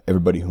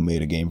 everybody who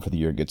made a game for the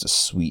year gets a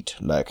sweet,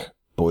 like,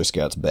 Boy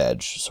Scouts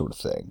badge sort of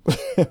thing,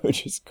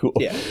 which is cool.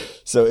 Yeah.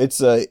 So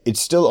it's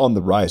still on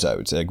the rise, I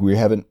would say. Like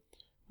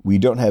we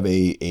don't have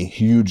a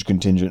huge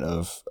contingent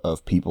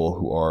of people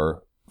who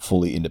are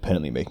fully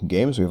independently making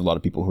games. We have a lot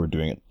of people who are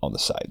doing it on the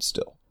side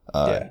still.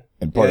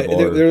 And part of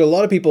there are a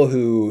lot of people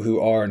who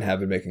are and have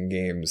been making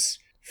games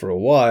for a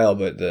while,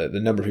 but the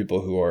number of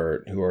people who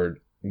are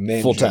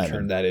managing full-time to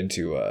turn that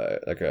into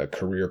like a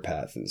career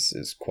path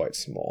is quite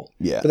small.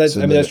 Yeah, but that's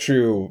so that's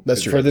true.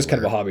 That's true for this kind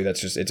of a everywhere.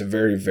 hobby. It's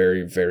very,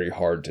 very, very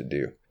hard to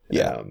do.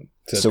 Yeah. So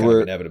it's So kind of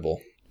we're-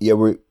 inevitable.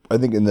 Yeah, I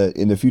think in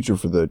the future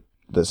for the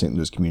St.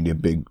 Louis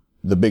community,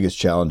 the biggest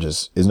challenge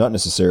is not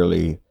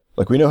necessarily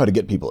like we know how to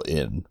get people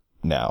in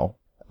now.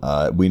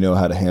 We know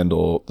how to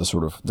handle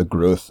the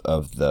growth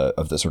of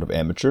the sort of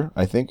amateur.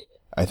 I think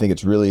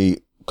it's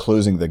really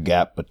closing the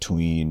gap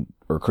between,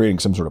 or creating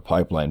some sort of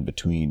pipeline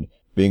between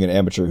being an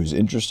amateur who's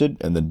interested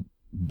and then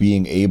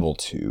being able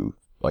to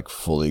like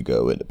fully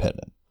go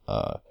independent.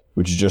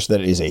 Which is just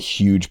that it is a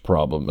huge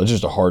problem. It's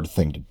just a hard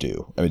thing to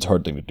do. I mean, it's a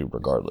hard thing to do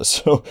regardless.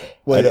 So,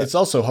 Well, it's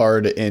also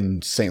hard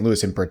in St.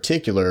 Louis in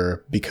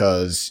particular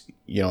because,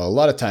 you know, a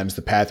lot of times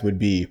the path would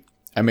be,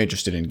 I'm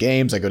interested in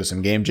games. I go to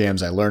some game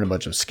jams. I learn a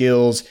bunch of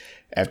skills.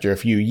 After a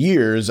few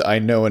years, I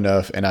know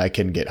enough and I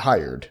can get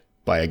hired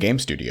by a game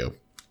studio.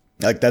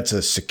 Like that's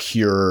a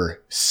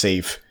secure,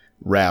 safe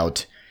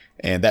route.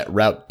 And that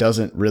route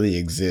doesn't really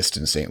exist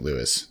in St.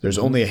 Louis. There's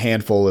only a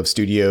handful of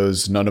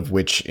studios, none of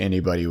which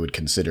anybody would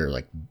consider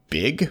like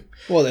big.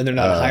 Well, and they're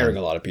not hiring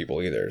a lot of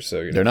people either.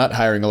 So They're not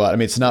hiring a lot. I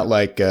mean, it's not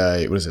like,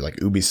 what is it, like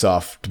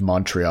Ubisoft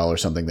Montreal or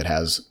something that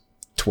has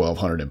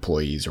 1,200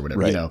 employees or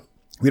whatever. Right. You know,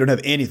 we don't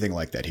have anything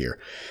like that here.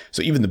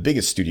 So even the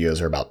biggest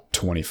studios are about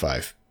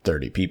 25,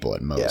 30 people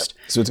at most.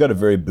 So it's got a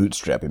very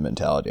bootstrapping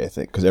mentality, I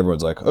think, because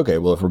everyone's like, okay,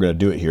 well, if we're going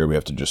to do it here, we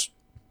have to just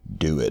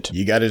do it.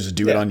 You got to just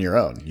do it on your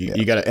own.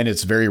 You got to, and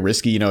it's very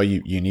risky. You know,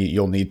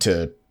 you'll need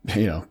to,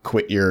 you know,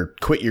 quit your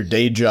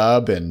day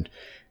job and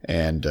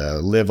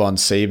live on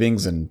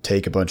savings and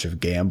take a bunch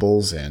of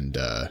gambles. And,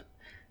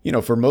 you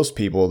know, for most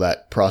people,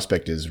 that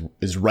prospect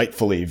is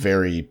rightfully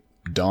very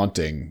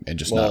daunting and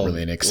just not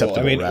really an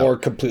acceptable route. or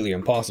completely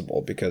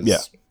impossible because Yeah.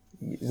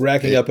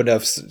 racking up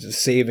enough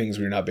savings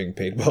when you're not being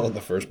paid well in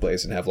the first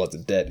place and have lots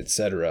of debt,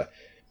 etc.,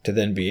 to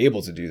then be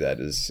able to do that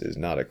is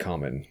not a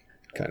common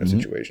kind of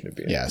situation to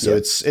be in. Yeah, so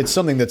it's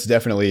something that's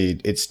definitely,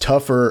 it's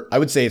tougher. I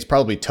would say it's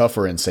probably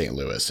tougher in St.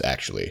 Louis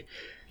actually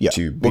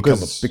to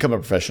become a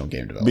professional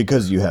game developer.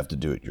 Because you have to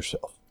do it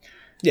yourself.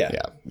 Yeah.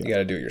 You got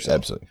to do it yourself.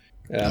 Absolutely.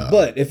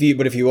 But if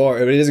you are,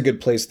 it is a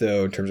good place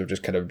though in terms of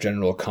just kind of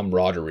general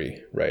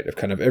camaraderie, right? Of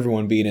kind of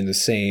everyone being in the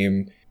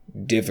same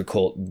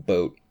difficult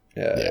boat.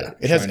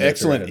 It has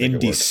excellent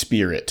indie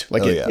spirit.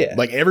 Like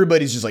like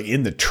everybody's just like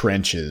in the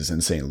trenches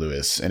in St.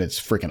 Louis, and it's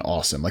freaking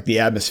awesome. Like the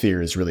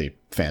atmosphere is really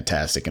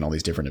fantastic in all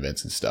these different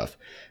events and stuff.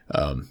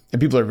 And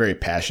people are very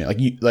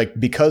passionate. Like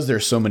because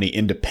there's so many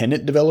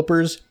independent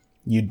developers,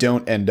 you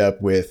don't end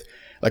up with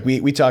like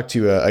we talked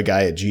to a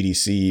guy at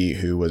GDC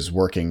who was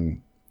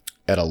working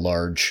at a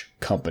large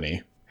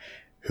company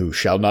who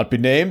shall not be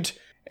named,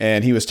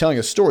 and he was telling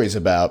us stories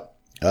about.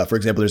 For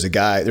example, there's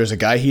a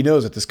guy he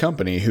knows at this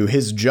company who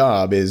his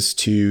job is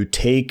to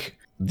take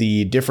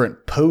the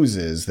different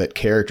poses that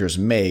characters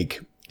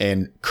make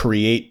and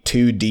create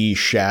 2D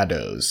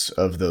shadows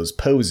of those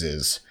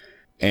poses.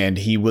 And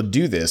he would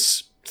do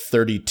this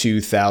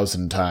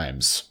 32,000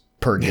 times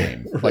per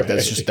game. Like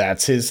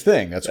that's his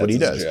thing. That's what he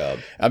does. Job.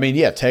 I mean,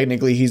 yeah,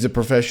 technically he's a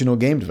professional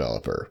game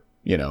developer,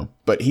 you know,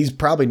 but he's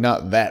probably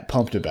not that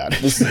pumped about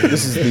it. This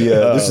is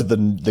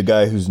the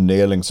guy who's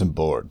nailing some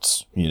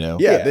boards, you know?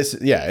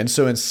 And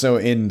so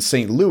in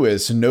St.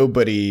 Louis,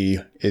 nobody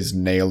is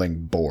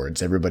nailing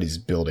boards. Everybody's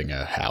building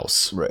a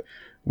house, Right.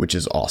 which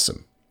is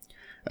awesome.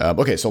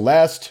 Okay, so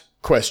last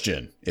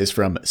question is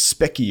from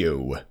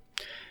Specchio.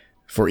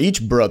 For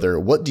each brother,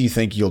 what do you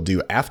think you'll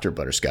do after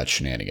Butterscotch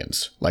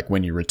Shenanigans? Like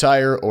when you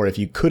retire, or if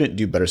you couldn't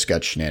do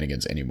Butterscotch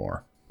Shenanigans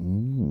anymore?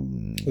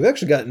 We've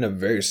actually gotten a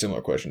very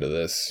similar question to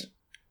this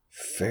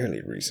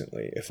fairly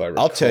recently, if I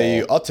recall.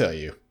 I'll tell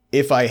you.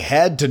 If I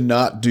had to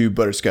not do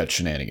Butterscotch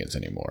Shenanigans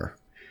anymore,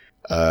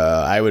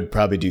 I would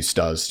probably do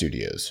Stas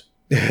Studios.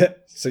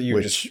 So you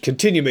would just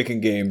continue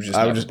making games. Just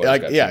I would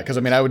because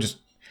I would just.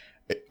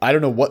 I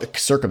don't know what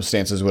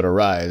circumstances would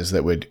arise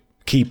that would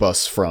keep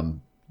us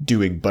from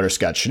doing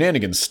Butterscotch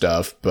Shenanigans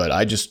stuff, but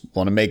I just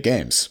want to make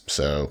games,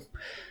 so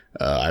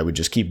I would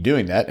just keep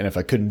doing that. And if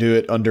I couldn't do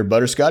it under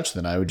Butterscotch,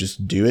 then I would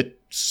just do it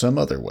some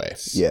other way.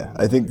 Yeah,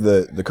 I think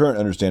the current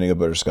understanding of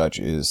Butterscotch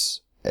is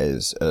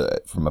as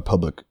from a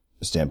public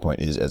standpoint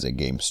is as a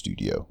game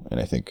studio, and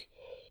I think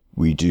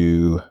we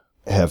do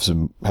have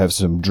some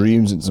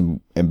dreams and some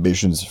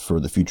ambitions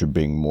for the future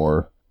being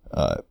more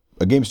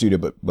a game studio,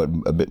 but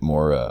a bit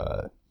more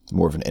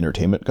of an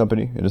entertainment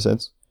company in a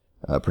sense,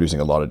 producing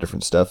a lot of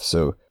different stuff.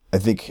 So I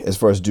think as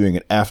far as doing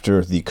it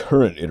after the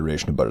current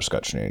iteration of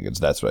Butterscotch Shenanigans,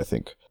 that's what I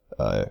think.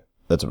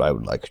 That's what I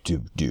would like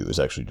to do, is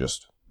actually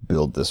just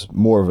build this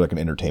more of like an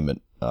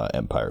entertainment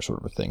empire sort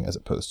of a thing, as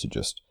opposed to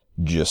just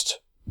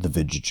the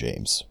Vidya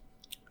James.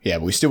 Yeah,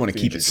 but we still want to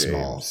keep it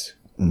small.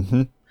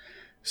 Mm-hmm.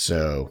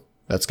 So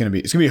it's gonna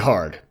be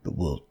hard, but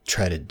we'll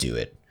try to do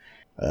it.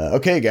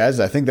 Okay, guys,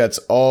 I think that's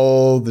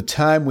all the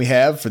time we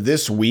have for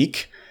this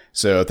week.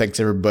 So thanks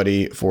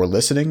everybody for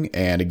listening.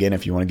 And again,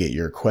 if you want to get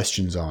your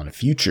questions on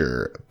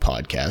future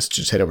podcasts,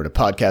 just head over to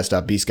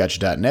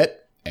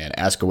podcast.bscotch.net and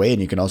ask away.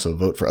 And you can also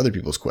vote for other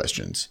people's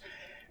questions.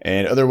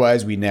 And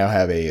otherwise, we now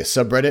have a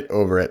subreddit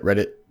over at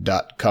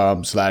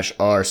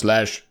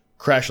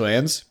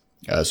reddit.com/r/crashlands.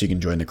 So you can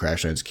join the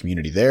Crashlands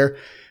community there.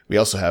 We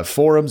also have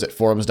forums at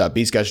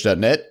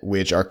forums.bscotch.net,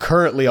 which are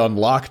currently on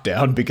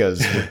lockdown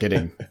because we're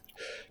getting...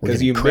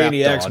 Because you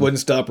maniacs wouldn't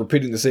stop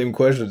repeating the same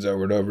questions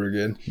over and over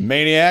again.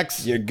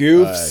 Maniacs, you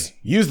goofs.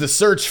 Use the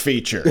search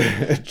feature.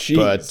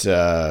 But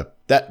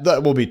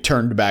that will be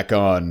turned back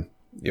on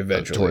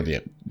eventually,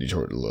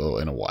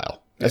 in a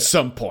while, at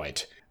some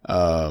point.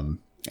 And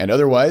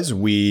otherwise,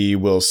 we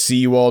will see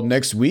you all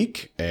next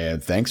week.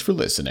 And thanks for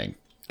listening.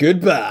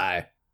 Goodbye.